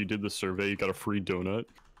campus, and if you did the survey, you got a free donut.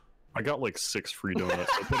 I got like 6 free donuts.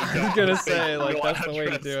 I put it I down was gonna on say, like, email that's the way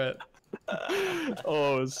to address. do it.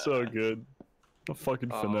 Oh, it was so good. I fucking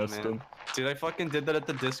Oh, finessed man. him. Dude, I fucking did that at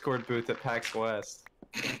the Discord booth at PAX West.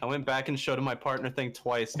 I went back and showed him my partner thing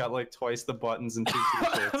twice. Got like twice the buttons and 2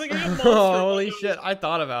 t-shirts. Oh, holy shit. I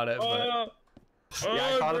thought about it, but... Yeah,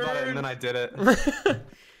 I thought about it and then I did it.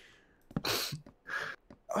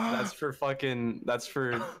 That's for fucking. That's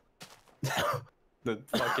for the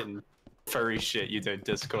fucking furry shit you did.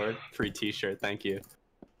 Discord free T-shirt. Thank you.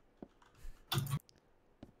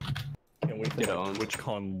 Can't wait Get for on. my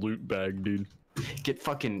TwitchCon loot bag, dude. Get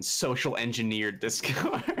fucking social engineered,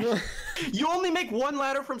 Discord. You only make 1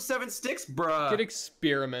 ladder from 7 sticks, bruh. Get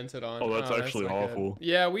experimented on. Oh, that's actually not good. awful.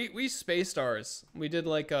 Yeah, we spaced ours. We did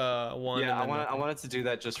like one. Yeah, and then I wanted to do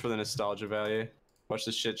that just for the nostalgia value. Watch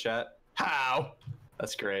this shit, chat. How?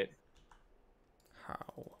 That's great. How?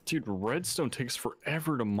 Dude, redstone takes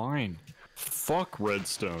forever to mine. Fuck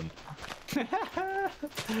redstone.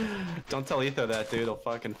 Don't tell Etho that, dude. He'll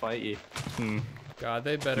fucking fight you. God,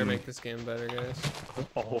 they better make this game better, guys.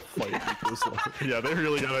 I'll fight because yeah, they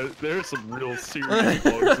really gotta. There's some real serious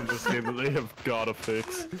bugs in this game that they have gotta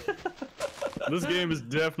fix. This game is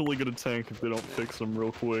definitely gonna tank if they don't fix them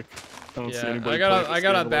real quick. I don't see Yeah, anybody. I got playing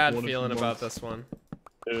a this game bad like 1 or 2 feeling about months. this one.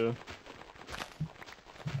 Yeah,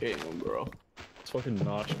 Hey, bro. this fucking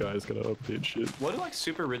notch guy's gotta update shit. What do like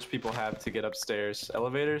super rich people have to get upstairs?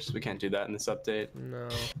 Elevators? We can't do that in this update. No.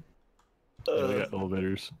 Yeah, they got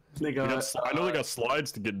elevators. They I know they got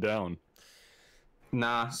slides to get down.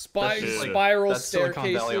 Nah. Spiral That's Silicon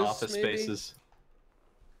staircases, Valley office maybe? spaces.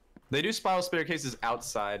 They do spiral staircases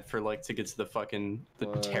outside for like to get to the fucking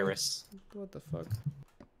What? terrace. What the fuck?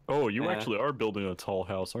 Oh, you Yeah. actually are building a tall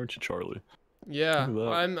house, aren't you, Charlie? Yeah,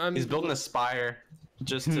 Look at that. I'm. He's building a spire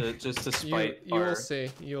just to spite You our will see.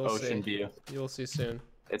 You will ocean see. view. You will see soon.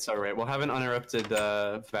 It's all right. We'll have an uninterrupted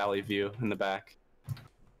valley view in the back.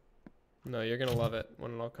 No, you're gonna love it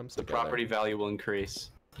when it all comes The together. property value will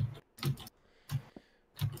increase.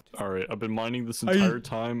 All right, I've been mining this entire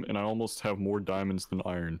time, and I almost have more diamonds than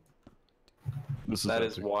iron. This is That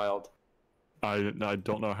is epic. wild. I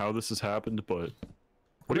don't know how this has happened, but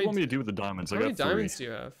what do you want me to do with the diamonds? How I many got 3. diamonds do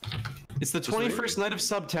you have? It's the 21st night of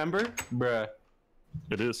September, bruh.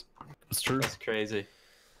 It is. It's true. That's crazy.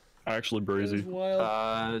 Actually, That is brazy.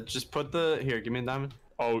 wild. Just put the here. Give me a diamond.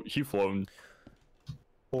 Oh, he flown.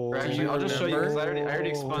 Or Do actually, you I'll just show you because I remember? already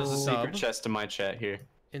exposed the Sub? secret chest to my chat here.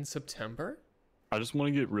 In September? I just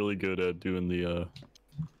want to get really good at doing the.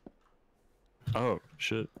 Oh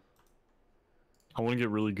shit. I want to get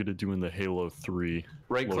really good at doing the Halo 3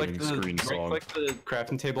 Right click loading the screen song. right click the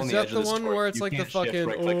crafting table on Is the that edge the of the one store. where it's You like the can't shift, fucking?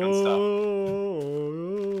 right-click on stuff.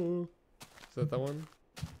 Oh, is that the one?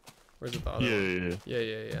 Or is it the other Yeah, one? yeah,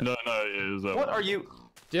 yeah. Yeah. No, it is that What one. are you?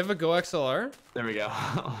 Do you have a Go XLR? There we go.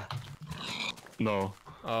 No.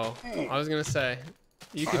 Oh, I was gonna say,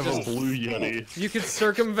 you I could have a just blue Yeti. you could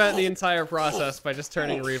circumvent the entire process by just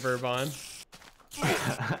turning reverb on.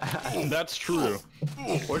 That's true.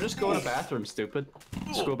 Or just go in a bathroom, stupid.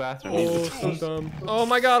 Just go bathroom. Oh, so dumb. Oh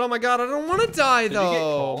my god, I don't want to die you get though.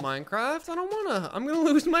 coal? Minecraft, I don't wanna. I'm gonna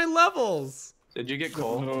lose my levels. Did you get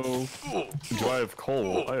coal? No. Do I have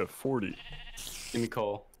coal? I have 40. Give me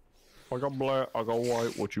coal. I got black, I got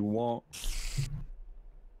white, what you want?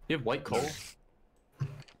 You have white coal?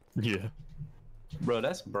 Yeah. Bro,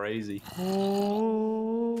 that's brazy.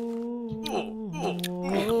 Oh,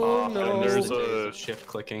 no. and there's the days a- of shift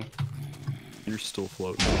clicking. You're still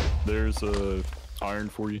floating. There's a iron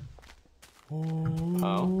for you.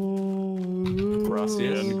 Oh,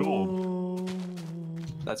 gracias. And gold.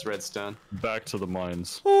 That's redstone. Back to the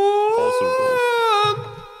mines.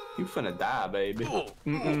 Oh, You finna die, baby.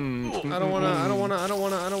 I don't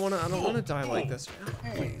wanna die like this.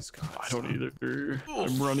 Please, God. I don't either.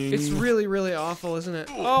 I'm running. It's really, really awful, isn't it?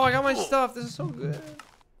 Oh, I got my stuff. This is so good.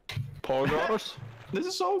 Paul got us. This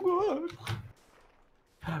is so good.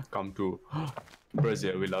 Come to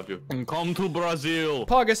Brazil, we love you. Come to Brazil.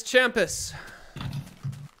 Pogus Champus.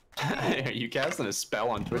 Are you casting a spell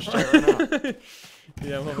on Twitch chat right now?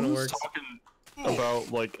 Yeah, I'm hoping it Who's works. talking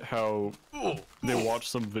about like how they watched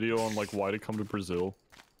some video on like why to come to Brazil,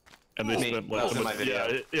 and they Me. spent That like was in my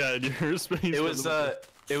video. yeah, in your space.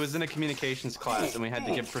 It was in a communications class, and we had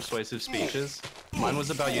to give persuasive speeches. Mine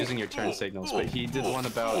was about using your turn signals, but he did one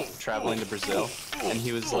about traveling to Brazil, and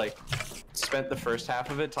he was like, spent the first half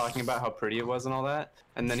of it talking about how pretty it was and all that,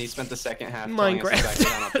 and then he spent the second half telling us exactly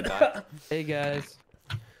how not to die. Hey guys,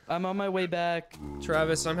 I'm on my way back.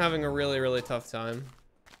 Travis, I'm having a really, really tough time.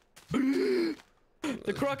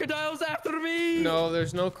 The crocodile's after me. No,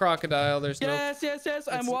 there's no crocodile. There's Yes.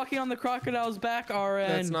 I'm walking on the crocodile's back, RN. no.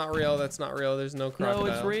 That's not real. That's not real. There's no crocodile.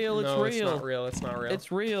 No, it's real. It's no, real. it's not real. It's not real.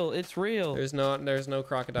 It's real. It's real. There's no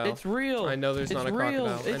crocodile. It's real. I know there's It's not a real.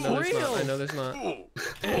 crocodile. It's I know there's real. not. I know there's not.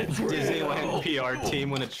 Disneyland PR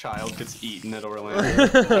team when a child gets eaten at Orlando.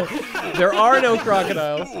 There are no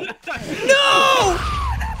crocodiles. No!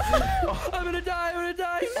 I'm gonna die.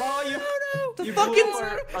 Oh, you The fucking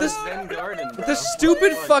Zen garden, bro. the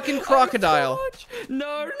stupid fucking crocodile.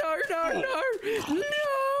 No.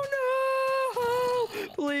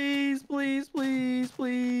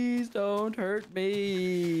 Please don't hurt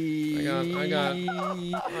me. I got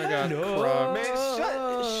No. croc.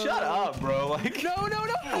 Man, shut up, bro. Like, No.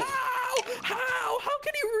 How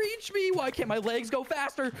can he reach me? Why can't my legs go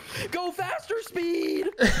faster? Go faster, speed.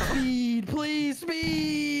 Speed, please,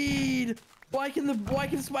 speed. Why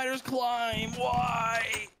can spiders climb? Why?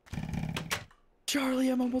 Charlie,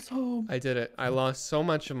 I'm almost home. I did it. I lost so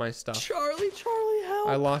much of my stuff. Charlie, help.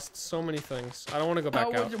 I lost so many things. I don't want to go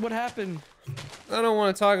back out. What happened? I don't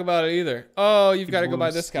want to talk about it either. Oh, you've got to go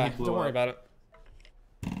by this guy. blew Don't worry up. about it.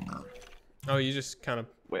 Oh, you just kind of.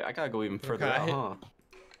 Wait, I gotta go even further Okay. out, huh?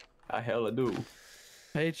 I hella do.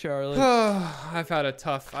 Hey, Charlie. I've had a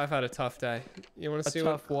tough day. You want to A see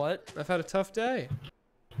tough what? I've had a tough day.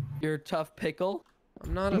 You're a tough pickle.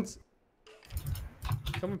 I'm not a.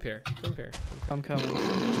 Come up here. Come up here. I'm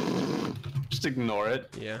coming. Just ignore it.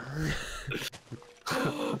 Yeah.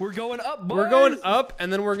 We're going up, boys. We're going up,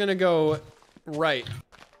 and then we're gonna go right.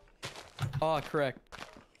 Oh, correct.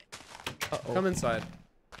 Uh-oh. Come inside.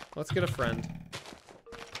 Let's get a friend.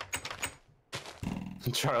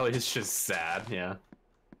 Charlie is just sad, yeah.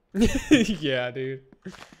 Yeah, dude.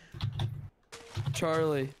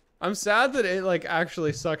 Charlie. I'm sad that it like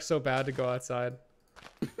actually sucks so bad to go outside.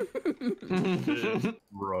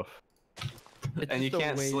 Rough. It's And you just a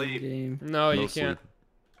can't waiting sleep. game. No, you No can't.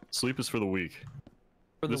 Sleep is for the weak.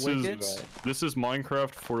 For the This wicked? is this is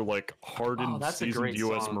Minecraft for like hardened Oh, that's a seasoned great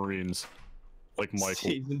U.S. song. Marines, like Michael.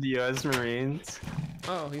 Seasoned U.S. Marines.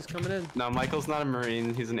 Oh, he's coming in. No, Michael's not a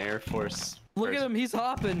Marine. He's an Air Force. Look at person. him. He's He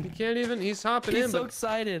hopping. can't even. He's hopping He's in. so But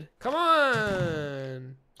excited. come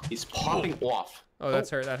on. He's popping off. Oh, that's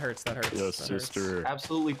hurt. That hurts. That hurts. Yes, that hurts. sister.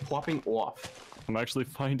 Absolutely popping off. I'm actually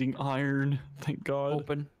finding iron. Thank God.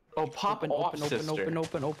 Open. Oh, pop Open, off, open, sister. open,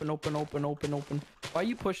 open, open, open, open, open, open. Why are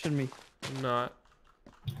you pushing me? I'm not.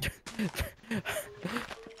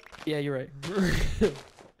 Yeah, you're right.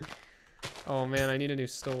 Oh man, I need a new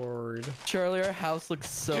sword. Charlie, our house looks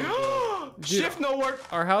so good. Shift no work.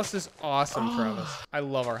 Our house is awesome, Travis. I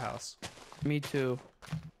love our house. Me too.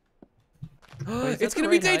 Wait, is It's that gonna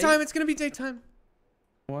the be right height? daytime. It's gonna be daytime.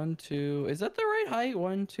 1, 2. Is that the right height?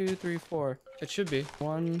 1, 2, 3, 4. It should be.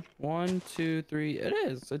 1, 1, 2, 3. It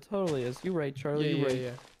is. It totally is. You're right, Charlie. Yeah, You're yeah,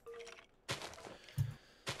 right.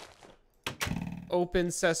 yeah. Open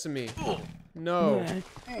sesame. No.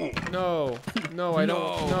 No. No, I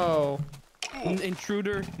don't. No.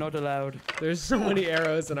 Intruder, not allowed. There's so many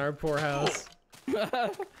arrows in our poor house.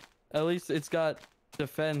 At least it's got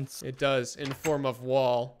defense. It does, in form of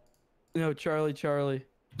wall. No, Charlie. Charlie.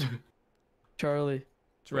 Travis.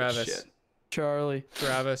 shit. Charlie.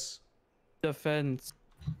 Travis. Defense.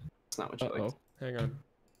 That's not what you like. Hang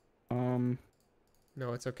on.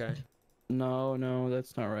 No, it's okay. No,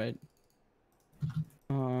 that's not right.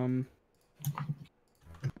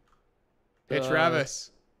 Hey,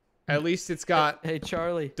 Travis. At least it's got Hey,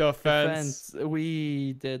 Charlie. defense.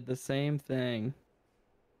 We did the same thing.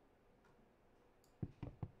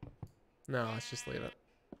 No, let's just leave it.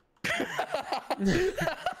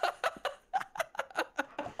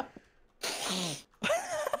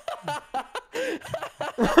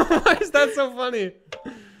 Why is that so funny?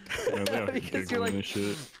 Yeah, they are Because you're giggling like- and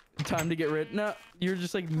shit. Time to get rid. No, you're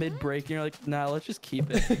just like mid break, and you're like, nah, let's just keep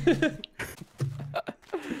it.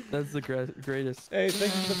 That's the greatest. Hey,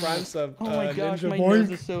 thank you for the prime sub. Oh my gosh, Ninja my Boink.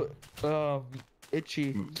 nose is so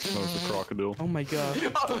itchy. That was a crocodile. Oh my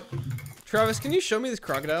god. Travis, can you show me this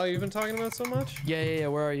crocodile you've been talking about so much? Yeah.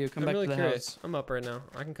 Where are you? Come I'm back really to the curious. house. I'm up right now.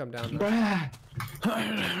 I can come down now.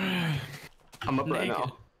 I'm up right Naked.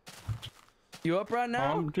 now. You up right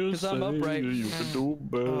now? I'm just I'm saying upright. you could do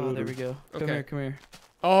better. Oh, there we go. Come Okay. here, come here.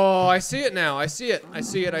 Oh, I see it now. I see it. I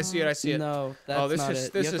see it. I see it. I see it. No, that's Oh, this not is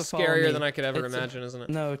it. this You have is to follow scarier me. than I could ever It's a- imagine, isn't it?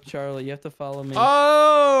 No, Charlie, you have to follow me.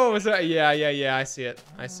 Oh, is that, yeah. I see it.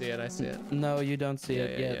 I see it. I see it. No, you don't see Yeah,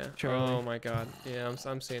 it yeah, yet, yeah. Charlie. Oh my God. Yeah,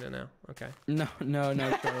 I'm seeing it now. Okay. No,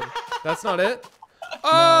 Charlie. That's not it.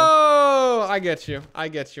 Oh, I get you. I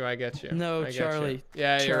get you. No, I get you. Charlie.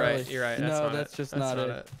 Yeah, you're right. Charlie. You're right. No, not that's it. just That's not not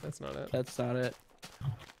it. That's not it. That's not it.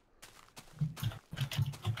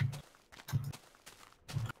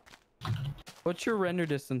 What's your render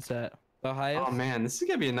distance at? The highest? Oh man, this is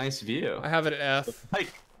gonna be a nice view. I have it at F.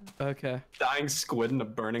 Like Okay. dying squid in a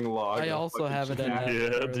burning log. I of also fucking have it chicken. at F. Yeah,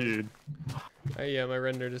 Charlie. dude. Yeah, my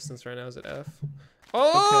render distance right now is at F.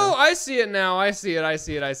 Oh, I see it now. I see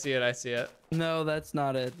it. No, that's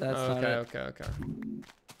not it. That's not it. Okay.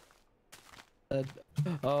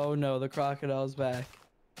 Oh no, the crocodile's back.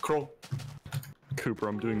 Crow. Cooper,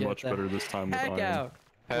 I'm doing Get much the better this time with Heck iron. out.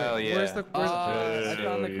 Hell Wait, yeah. Where's the? I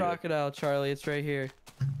found the yeah. crocodile, Charlie. It's right here.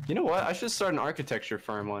 You know what? I should start an architecture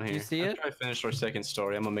firm on here. You see it? After I finish our second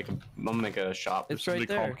story, I'm gonna make a shop. It's Really right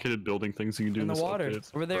there. complicated building things you can do In the this water.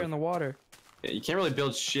 update. Over there in the water. Yeah, you can't really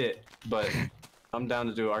build shit, but I'm down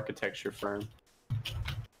to do an architecture firm.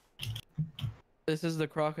 This is the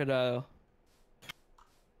crocodile.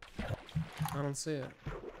 I don't see it.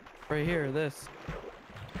 Right here, this.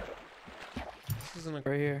 This isn't a.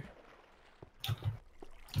 Right here.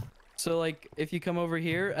 So like, if you come over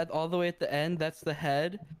here at all the way at the end, that's the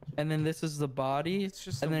head, and then this is the body, It's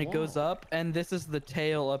just and a then it goes wall. up, and this is the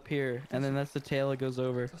tail up here, and then that's the tail that goes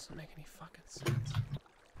over. Doesn't make any fucking sense.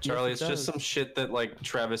 Charlie, Yes, it's it just does. some shit that like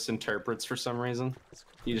Travis interprets for some reason. It's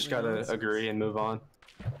You just completely gotta nonsense. agree and move on.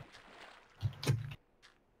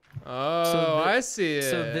 Oh, I see it.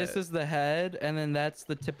 So this is the head, and then that's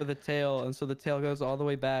the tip of the tail, and so the tail goes all the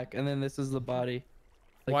way back, and then this is the body.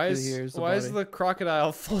 Like why through is here why is body. the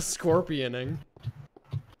crocodile full scorpioning?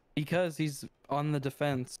 Because he's on the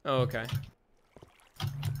defense. Oh, okay.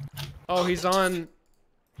 Oh, he's on.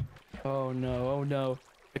 Oh no, oh no.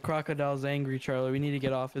 The crocodile's angry, Charlie. We need to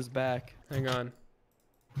get off his back. Hang on.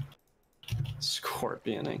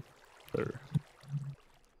 Scorpioning. There.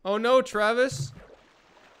 Oh no, Travis.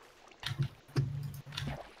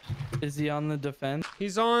 Is he on the defense?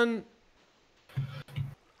 He's on.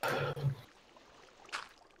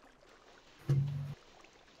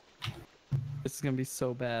 This is gonna be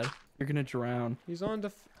so bad. You're gonna drown. He's on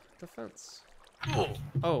defense.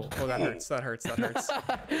 Oh, that hurts. That hurts. That hurts.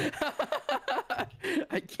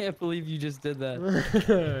 I can't believe you just did that.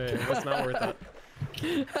 It was not worth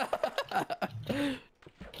it.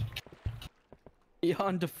 He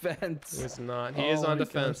on defense. He is not. He is on my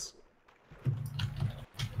defense.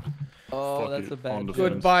 Oh, Fuck that's it, a bad. on joke.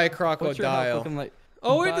 defense. Goodbye, What's your health crocodile. looking like?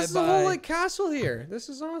 Oh wait, this is a whole Bye-bye. like castle here. This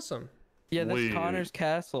is awesome. Yeah, that's Wait. Connor's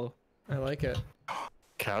castle. I like it.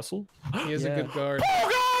 Castle? He is Yeah. a good guard.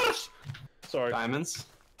 Oh gosh! Sorry. Diamonds.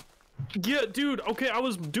 Yeah, dude. Okay, I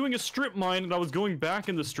was doing a strip mine and I was going back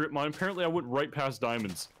in the strip mine. Apparently, I went right past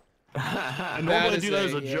diamonds. And normally I is do that a-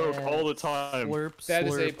 as a joke yeah. all the time. Slurp, That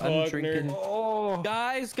is a slurp. I'm pugner. drinking. Oh.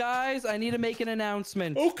 Guys, I need to make an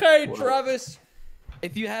announcement. Okay, Travis.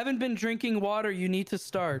 If you haven't been drinking water, you need to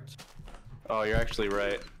start. Oh, you're actually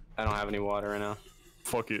right. I don't have any water right now.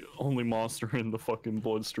 Fuck it. Only monster in the fucking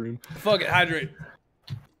bloodstream. Fuck it, hydrate.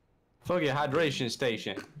 Fuck it, hydration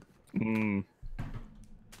station. Mmm.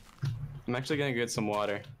 I'm actually gonna get some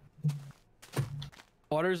water.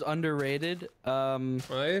 Water's underrated.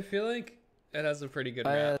 I feel like it has a pretty good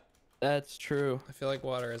rap. That's true. I feel like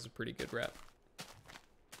water has a pretty good rap.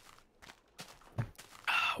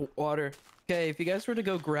 Water. Okay, if you guys were to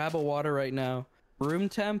go grab a water right now, room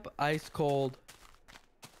temp, ice cold.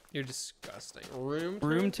 You're disgusting.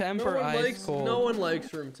 Room temp no or one ice likes, cold? No one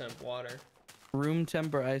likes room temp water. Room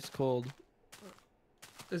temp or ice cold.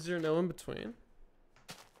 Is there no in between?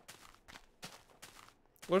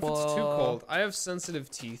 What if it's too Well, cold? I have sensitive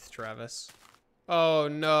teeth, Travis. Oh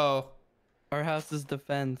no. Our house is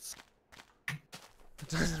defense. It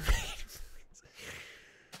doesn't make sense.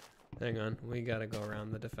 Hang on, we gotta go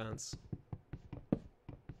around the defense.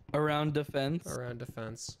 Around defense. Around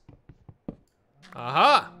defense.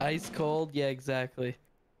 Aha! Ice cold. Yeah, exactly.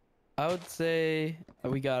 I would say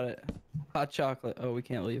we got it. Hot chocolate. Oh, we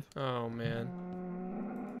can't leave. Oh man.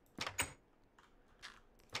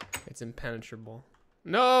 It's impenetrable.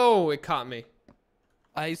 No, it caught me.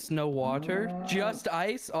 Ice, no water. Just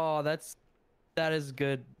ice. Oh, that is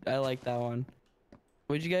good. I like that one.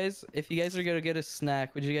 Would you guys, if you guys are gonna get a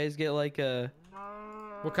snack, would you guys get like a?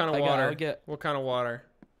 What kind of I got- water? I'll get- What kind of water?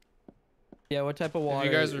 Yeah, what type of water?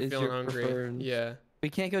 If you guys are is feeling your hungry, preferred? yeah, We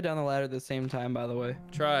can't go down the ladder at the same time, by the way.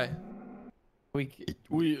 try. We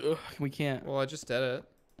can't. Well, I just did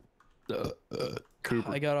it.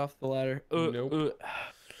 Cooper. I got off the ladder. Nope.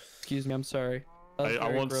 Excuse me. I'm sorry. That was I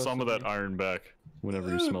very want gross some of that me. iron back whenever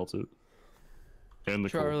you smelt it. And the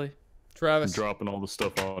coal. Charlie, I'm Travis. dropping all the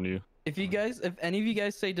stuff on you. if any of you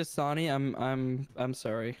guys say Dasani, I'm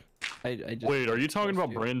sorry. I just. Wait, are you talking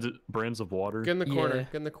about you. brands of water? Get in the corner. Yeah.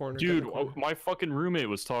 Get in the corner. get in Dude, the corner. my fucking roommate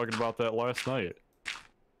was talking about that last night.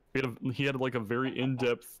 He had like a very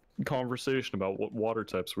in-depth conversation about what water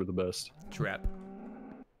types were the best. Trap.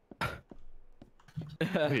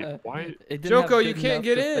 Wait, why? It didn't have Joko, you good can't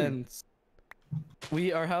enough get in. defense.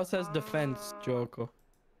 Our house has defense, Joko.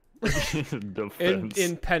 Defense.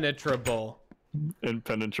 Impenetrable.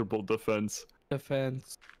 Impenetrable defense.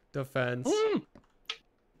 Defense. Defense.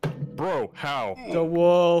 Bro, how? The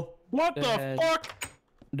wool. What the Dead. fuck?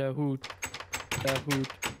 The hoot. The hoot.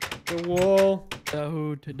 The wool. The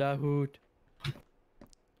hoot. The hoot.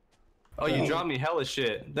 Oh, you dropped me hella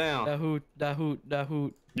shit. Damn. The hoot. The hoot. The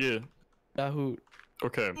hoot. Yeah. The hoot.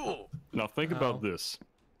 Okay. Now think Ow. about this.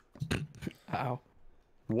 Ow.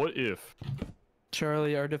 What if?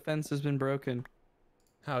 Charlie, our defense has been broken.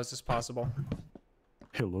 How is this possible?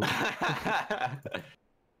 Hello.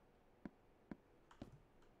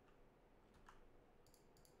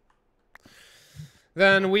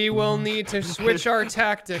 Then we will need to switch our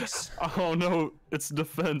tactics. Oh no, it's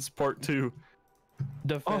defense part 2.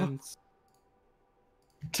 Defense.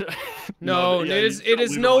 No, yeah, it is. you It gotta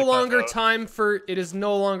is leave no like that, longer though. time for. It is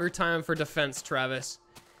no longer time for defense, Travis.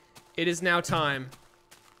 It is now time.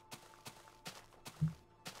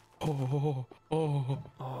 Oh, oh.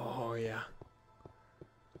 Oh yeah.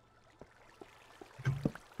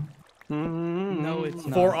 No, it's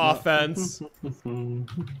not. For offense.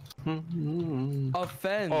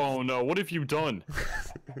 Offense. Oh no, what have you done?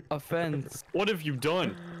 Offense. What have you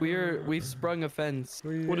done? We've sprung offense.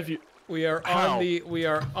 What have you... We are How?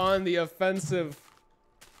 on the offensive.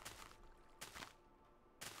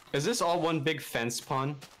 Is this all one big fence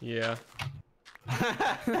pun? Yeah.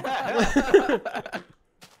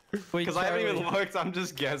 Wait, Because I haven't even Charlie. looked. I'm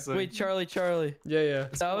just guessing. Wait, Charlie. Yeah.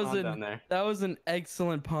 That was on down there? that was an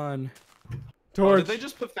excellent pun. Oh, Torch. did they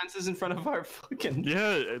just put fences in front of our fucking?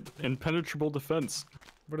 Yeah, impenetrable defense.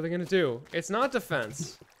 What are they gonna do? It's not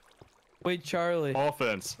defense. Wait, Charlie.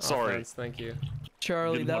 Offense. Sorry. Offense, thank you.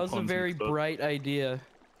 Charlie, Getting that my was a puns very mixed up. bright idea.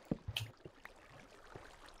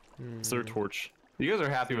 It's their torch. You guys are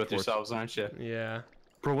happy with yourselves, aren't you? Yeah.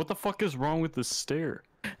 Bro, what the fuck is wrong with this stair?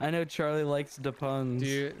 I know Charlie likes the puns.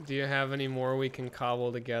 Do you have any more we can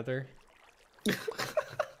cobble together?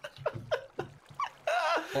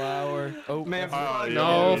 Flower. Oh, Man, Oh, yeah,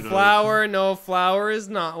 No yeah, flower. No flower is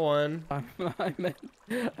not one.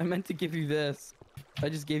 I meant to give you this. I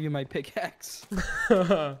just gave you my pickaxe.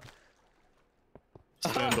 Stand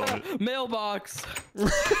on it. Mailbox.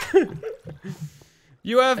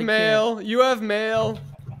 You have I mail. You have mail.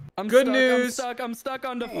 I'm Good stuck, news. I'm stuck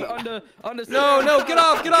on the No, get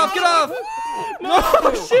off.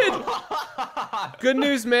 No, shit. Good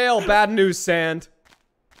news, mail. Bad news, sand.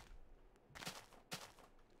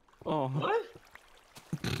 Oh. What?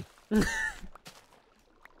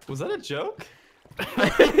 Was that a joke?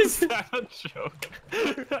 Is that a joke?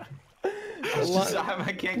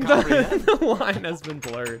 I can't comprehend. The line has been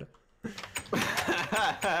blurred.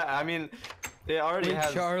 I mean, it already Wait,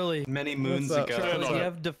 has Charlie. many moons What's up? ago. Charlie, Stand do on you it.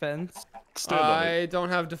 have defense? Stand on it. I don't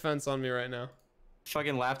have defense on me right now.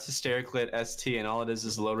 Fucking laughed hysterically at ST, and all it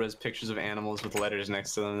is low-res pictures of animals with letters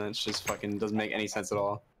next to them. That's just fucking doesn't make any sense at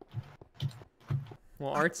all.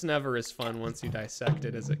 Well, art's never as fun once you dissect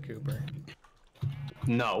it, is it, Cooper?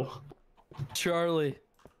 No. Charlie.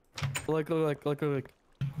 Look.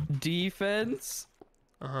 Defense.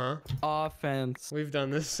 Uh-huh. Offense. We've done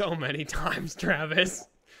this so many times, Travis.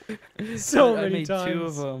 So I many made times. two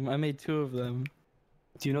of them. I made two of them.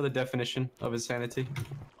 Do you know the definition of insanity?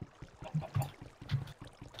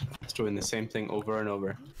 It's doing the same thing over and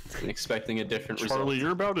over and expecting a different Charlie, result.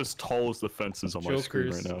 you're about as tall as the fences on my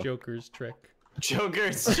screen right now. Joker's trick.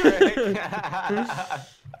 Joker's trick.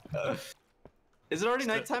 Is it already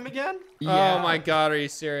nighttime again? Oh my god, are you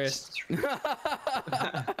serious?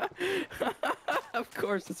 Of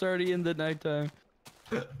course, it's already in the nighttime.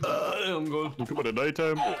 I'm going. Look at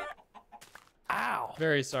nighttime. Ow!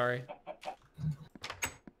 Very sorry.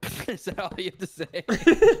 Is that all you have to say?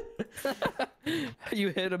 You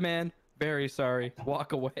hit a man. Very sorry.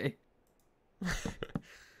 Walk away.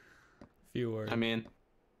 Few words. I mean,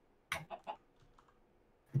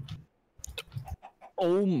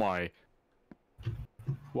 Oh my.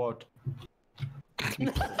 what?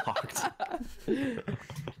 Blocked.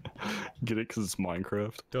 Get it? Because it's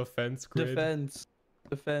Minecraft. Defense grid.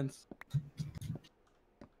 Defense.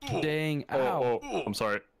 Dang. Oh, Ow. oh, I'm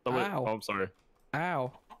sorry. Oh, wait. Ow. Oh, I'm sorry.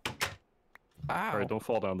 Ow. Ow. Alright, don't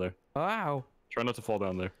fall down there. Ow. Try not to fall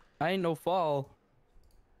down there. I ain't no fall.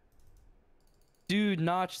 Dude,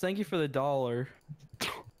 Notch, thank you for the $1.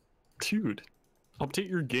 Dude, update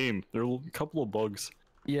your game. There are a couple of bugs.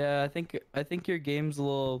 Yeah, I think your game's a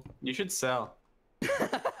little. You should sell.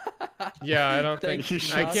 Yeah, I don't Thank think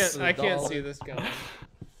you, I Notch, can't for the I can't $1. see this going.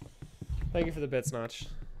 Thank you for the bits, Notch.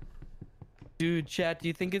 Dude, chat, do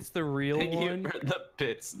you think it's the real Thank you one? for the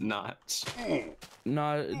bits notch.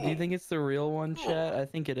 No, do you think it's the real one, chat? I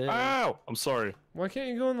think it is. Ow! I'm sorry. Why can't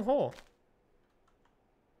you go in the hole?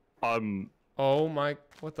 Oh my,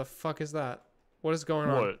 what the fuck is that? What is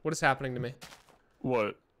going on? What? What is happening to me?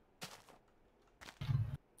 What?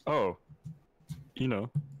 Oh. You know.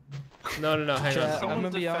 No, hang Chat, on. I'm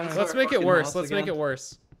gonna be honest. Let's make it worse. Let's make it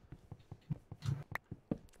worse.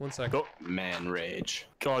 One sec. Go. Man rage.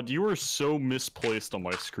 God, you are so misplaced on my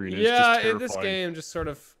screen. It's Yeah, just this terrifying. game just sort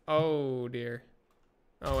of. Oh dear.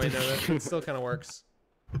 Oh wait, no, that still kind of works.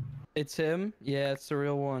 It's him? Yeah, it's the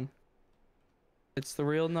real one. It's the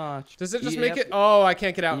real Notch. Does it just Yep. make it? Oh, I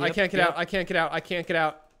can't get out. I Yep, can't get yep. out. I can't get out. I can't get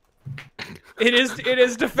out. It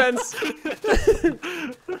is defense.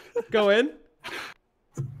 Go in.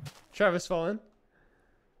 Travis, fall in.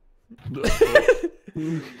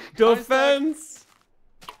 Defense.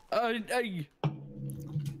 Hey.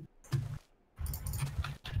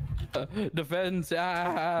 Defense.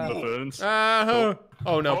 Ah. Defense.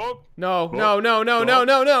 Oh no. Oh. No, Oh. no, no, no, no,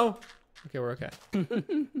 no, no. Okay, we're okay.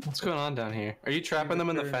 What's going on down here? Are you trapping them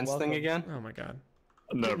in the fence thing again? Oh my god.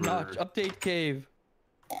 Never. Notch. Update cave.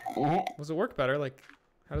 Does it work better? Like,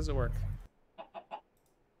 how does it work?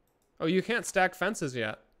 Oh, you can't stack fences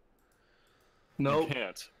yet. Nope. You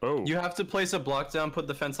can't. Oh. You have to place a block down, put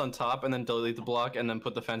the fence on top, and then delete the block, and then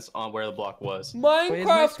put the fence on where the block was. Wait, is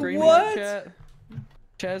my Minecraft, screen what? black,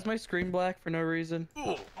 Chat, is my screen black for no reason?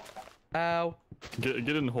 Ow. Get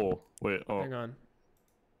in the hole. Wait. Oh. Hang on.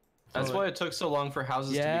 That's Oh. why it took so long for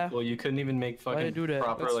houses to Yeah. be cool. You couldn't even make Why'd I fucking do that?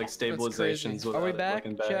 proper That's- like that's crazy. stabilizations without Are we it back?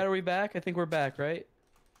 looking bad. Chat, are we back? I think we're back, right?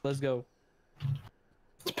 Let's go.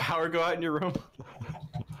 Does power go out in your room?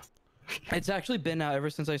 It's actually been out ever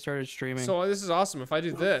since I started streaming. So this is awesome. If I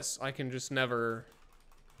do this, I can just never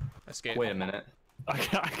escape. Wait a minute. I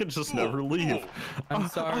can just never leave. I'm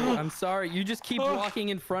sorry. I'm sorry. You just keep walking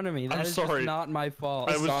in front of me. That I'm is sorry. just not my fault.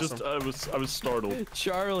 I was awesome. just I was startled.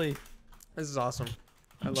 Charlie, This is awesome.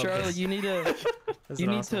 I love Charlie, this. you need to This is you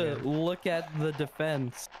an need awesome to game. look at the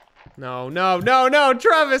defense. No, no, no, no,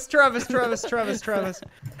 Travis, Travis, Travis, Travis, Travis.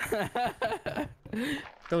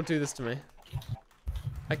 Don't do this to me.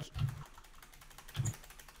 I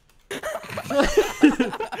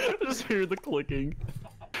Just hear the clicking.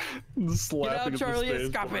 The Get slapping out, of the Charlie!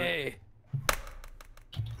 space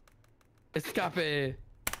Escape! Escape!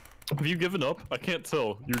 Have you given up? I can't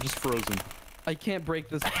tell. You're just frozen. I can't break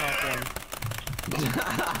this top one.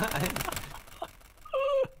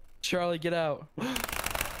 Charlie, get out.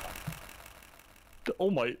 Oh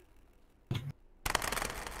my.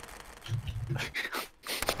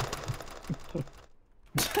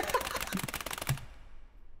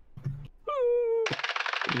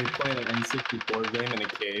 You're playing an N64 game in a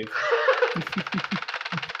cave.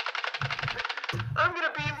 I'm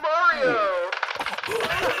gonna beat Mario.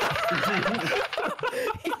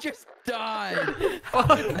 He just died.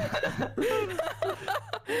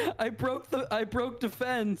 I broke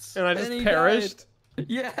defense. And I just he perished. died.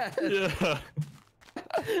 Yeah. Yeah.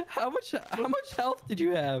 How much health did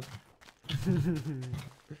you have?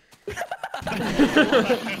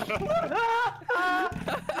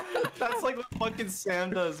 That's like what fucking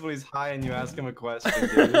Sam does when he's high and you ask him a question,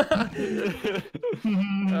 dude.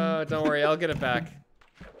 Don't worry, I'll get it back.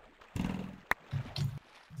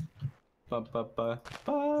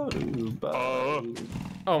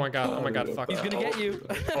 Oh my god, fuck. He's gonna get you.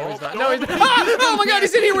 No, he's not. No, he's ah! Oh my god,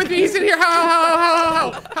 he's in here with me. He's in here.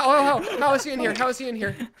 How is he in here? How is he in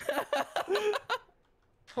here?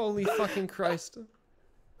 Holy fucking Christ.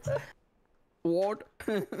 What?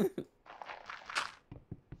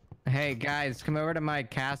 Hey guys, come over to my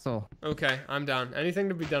castle. Okay, I'm down. Anything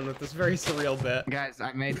to be done with this very surreal bit. Guys,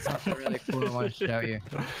 I made something really cool I want to show you.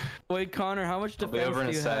 Wait, Connor, how much I'll be defense over in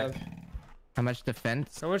do a you sec. have? How much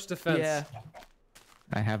defense? How much defense? Yeah.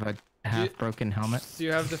 I have a half-broken helmet. Do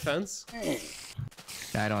you have defense?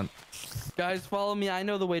 I don't. Guys, follow me. I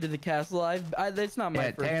know the way to the castle. It's not my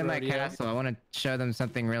Yeah, first take me to my rodeo. castle. I want to show them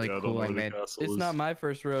something really Yeah, I don't cool know I where the made. castle It's is. not my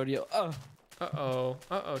first rodeo. Oh, Uh-oh.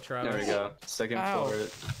 Uh-oh, Travis. There we go. Second Ow. floor.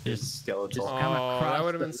 Just skeletal. Just come Oh, across that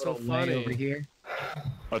would've the been so little way funny. over here.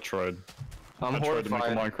 I tried. I'm I tried to make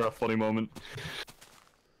a horrified. Minecraft funny moment.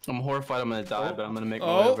 I'm horrified I'm gonna die, Oh. but I'm gonna make my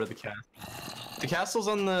Oh. way over to the castle. The castle's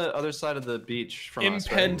on the other side of the beach from us,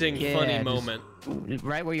 right? Impending funny Yeah, just- moment.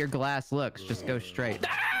 Right where your glass looks, just go straight.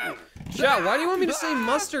 Chat, why do you want me to say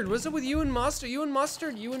mustard? What's up with you and mustard? You and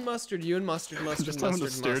mustard? You and mustard? You and mustard? Mustard? Just having to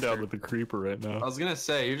Mustard? stare down Mustard? with the creeper right I now. was gonna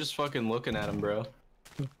say, you're just fucking looking at him, bro.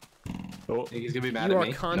 Oh, Think he's gonna be mad You at are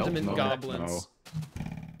me? condiment Nope. goblins.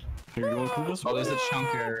 here you want to this Oh, way? there's a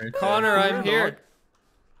chunker. right Connor, I'm here.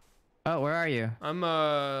 Oh, where are you? I'm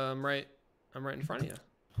right in front of you. there.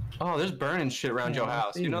 Oh, there's burning shit around your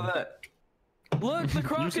house. You know that? look, the You see that?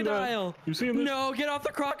 crocodile. You seen this? No, get off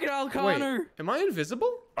the crocodile, Connor. Wait, am I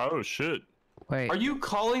invisible? Oh shit. Wait. Are you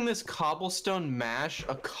calling this cobblestone mash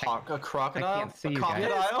a crocodile? can't see a you guys.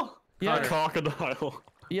 crocodile? Yeah. Connor. Crocodile.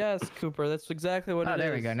 Yes, Cooper. That's exactly what Oh, it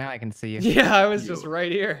there is. we go. Now I can see you. Yeah, I was just right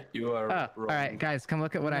here. You are Oh, all wrong. right, guys, come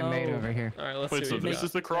look at what I made No. over here. All right, let's Wait, see so what you this got.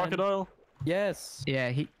 is the crocodile? Yes.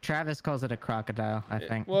 Yeah, Travis calls it a crocodile, I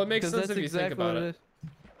think. Well, it makes Because sense that's if you think exactly about what it. it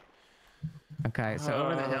is. Okay, so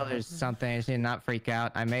over the hill there's something. I just need to not freak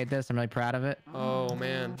out. I made this. I'm really proud of it. Oh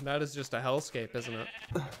man, that is just a hellscape, isn't it?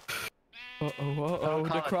 Oh, call the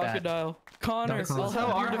it that. crocodile. Connor, Don't call I'll it That's how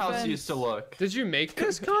help our your house defense. used to look. Did you make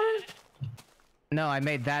this, Connor? No, I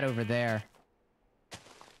made that over there.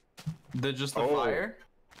 Just the Oh. fire?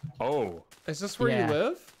 Oh. Is this where Yeah. you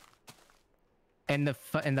live? In the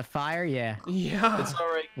fire, yeah. Yeah. It's all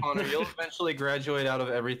right, Connor. You'll eventually graduate out of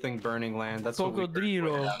everything burning land. That's what we graduated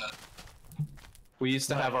Cocodrilo. out of. We used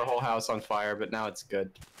to have our whole house on fire, but now it's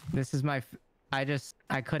good. This is my. I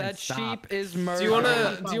couldn't That stop. sheep is murder. Do you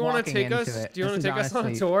wanna walking take into us? it. Do you wanna This is take us on a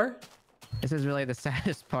honestly- tour? This is really the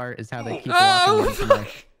saddest part, is how they keep Oh, walking into my.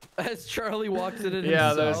 As Charlie walks it in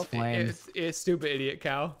yeah, there's himself. flames. it's stupid idiot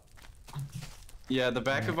cow. Yeah, the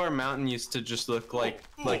back of our mountain used to just look like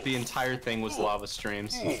the entire thing was lava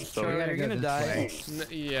streams. So Charlie, gotta you're go gonna this die.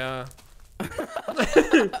 Yeah,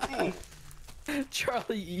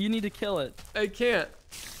 Charlie, you need to kill it. I can't.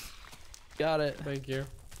 Got it. Thank you.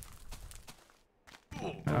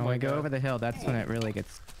 When we go over the hill, that's when it really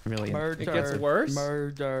gets really. Murder. It gets worse?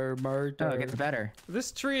 Murder. Murder. Oh, it gets better.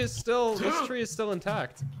 This tree is still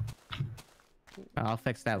intact. I'll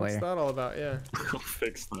fix that What's later. that all about? Yeah. I'll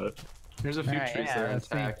fix that. there's a few Alright, trees yeah, that are let's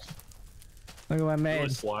see. intact. Look at what I Really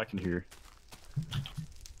made. slack in here.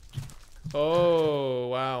 Oh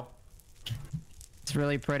wow. It's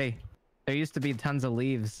really pretty. There used to be tons of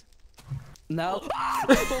leaves. Now. Oh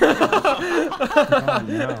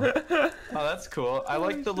no. Oh, that's cool. I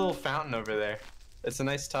like the little fountain over there. It's a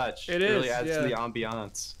nice touch. It really is, adds yeah. to the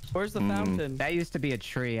ambiance. Where's the fountain? That used to be a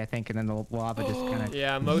tree, I think, and then the lava just kind of.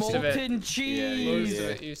 Yeah, most of it. Molten cheese. Most of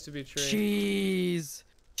it used to be tree. Cheese.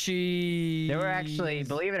 Cheese. There were actually,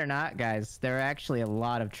 believe it or not, guys, there were actually a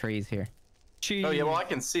lot of trees here. Cheese. Oh yeah, well I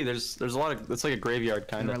can see there's a lot of, it's like a graveyard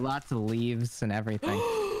kind There were of. lots of leaves and everything.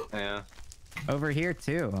 Yeah. Over here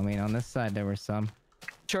too. I mean, on this side there were some.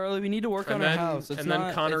 Charlie, we need to work on our house. It's and then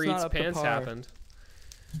not, Connor it's not eats up to pants par. happened.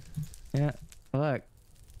 Yeah. Look.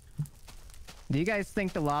 Do you guys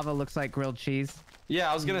think the lava looks like grilled cheese? Yeah,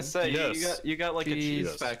 I was gonna say Yes. you got like a cheese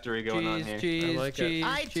Yes. factory going on here. Cheese, I like it. cheese,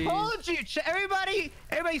 I cheese. told you, everybody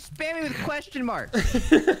spam me with question marks.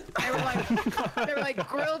 they were like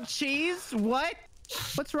grilled cheese. What?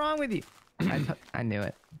 What's wrong with you? I knew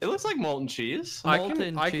it. It looks like molten cheese. I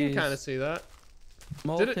Molten can cheese. kind of see that.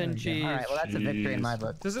 Molten cheese. All right. Well, that's a victory in my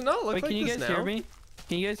book. Does it not look Wait, like can you this guys now? hear me?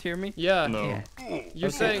 Can you guys hear me? Yeah. No. Yeah. You're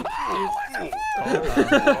saying. Oh.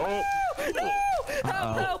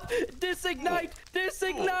 Help! Help! Disignite!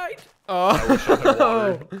 Disignite!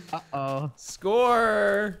 Oh. Uh-oh.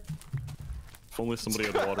 Score. If only somebody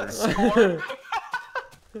had water.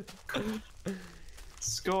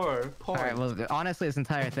 Score. All Point. right. Well, honestly, this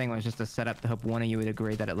entire thing was just a setup to hope one of you would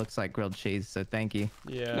agree that it looks like grilled cheese. So thank you.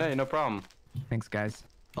 Yeah. Hey, no problem. Thanks, guys.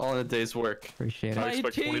 All in a day's work. Appreciate I it.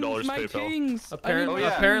 expect $20 my PayPal. kings. Apparently, Oh,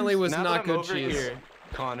 yeah. apparently was now not that I'm good over cheese. here,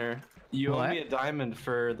 Connor, you owe What? me a diamond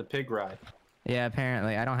for the pig ride. Yeah.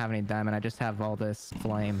 Apparently, I don't have any diamond. I just have all this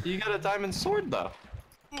flame. You got a diamond sword though.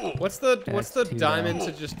 What's the That's the too diamond low.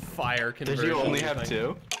 to just fire Did conversion? you only you have think?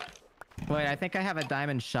 two? Wait, I think I have a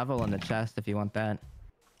diamond shovel in the chest. If you want that,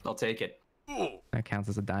 I'll take it. that counts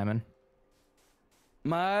as a diamond.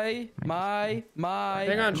 My.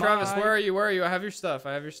 Hang on, Travis. Where are you? Where are you? I have your stuff.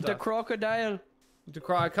 I have your The stuff. crocodile.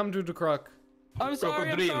 I come to the croc. I'm sorry,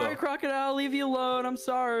 Crocodilo. crocodile. Leave you alone. I'm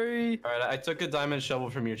sorry. All right, I took a diamond shovel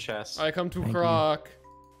from your chest. I come to Thank you. croc.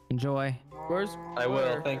 Enjoy. Where's? I will.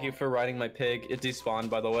 where? Thank you for riding my pig. It despawned,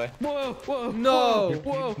 by the way. Whoa, whoa. No.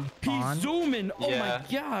 Whoa. On? He's zooming. Oh Yeah.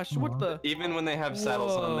 my gosh. What the? Even when they have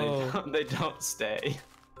saddles Whoa. on, they don't stay.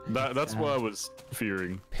 That's what I was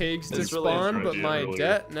fearing. Pigs to It's really spawn, but idea my earlier.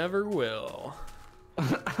 debt never will.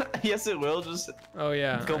 Yes, it will. Just Oh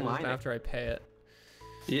yeah. Go I just- mine it. after I pay it.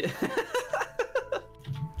 yeah.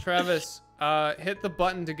 Travis, hit the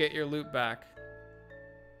button to get your loot back.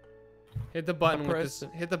 Hit the button with this.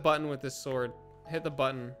 Hit the button with this sword. Hit the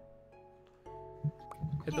button.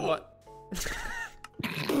 Hit the button.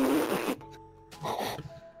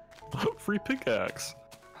 Free pickaxe.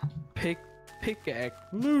 Pickaxe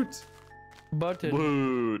Loot. button.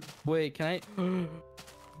 Loot. Wait, can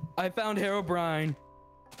I? I found Herobrine.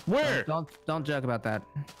 Where? Don't joke about that.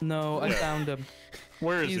 No, I Yeah. found him.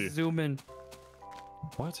 Where is He's he? zooming.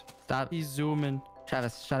 What? Stop. He's zooming.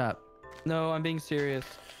 Travis, shut up. No, I'm being serious.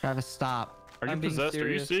 Travis, stop. Are you I'm being possessed? Are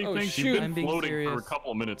you serious. seeing Oh, things? shoot. You've I'm been being floating for a serious.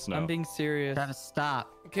 couple of minutes now. I'm being serious. Travis,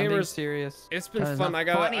 stop. I'm being Gamers, serious. it's been That is fun. not I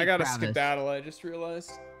gotta funny, I gotta Travis. skedaddle. I just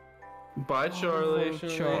realized. Bye, Charlie.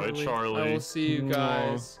 Unfortunately, Bye, Charlie. I will see you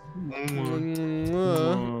guys.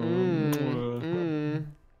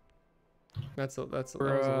 That was a little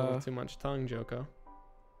Bruh. too much tongue, Joko.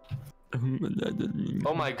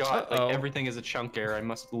 Oh my god, Uh-oh. like everything is a chunk error. I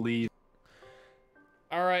must leave.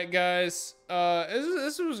 All right, guys.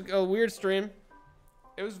 This was a weird stream.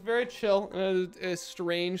 It was very chill. A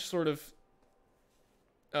strange sort of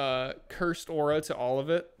cursed aura to all of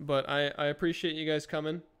it, but I appreciate you guys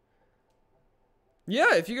coming.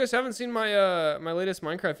 Yeah, if you guys haven't seen my my latest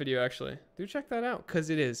Minecraft video, actually, do check that out, because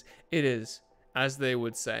it is, as they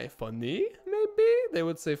would say, funny, maybe? They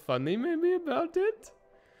would say funny, maybe, about it.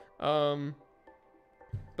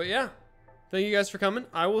 But yeah, thank you guys for coming.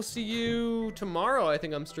 I will see you tomorrow. I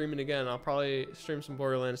think I'm streaming again. I'll probably stream some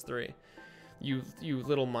Borderlands 3. You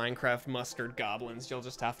little Minecraft mustard goblins, you'll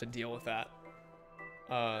just have to deal with that.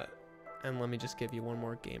 And let me just give you one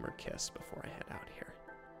more gamer kiss before I head out here.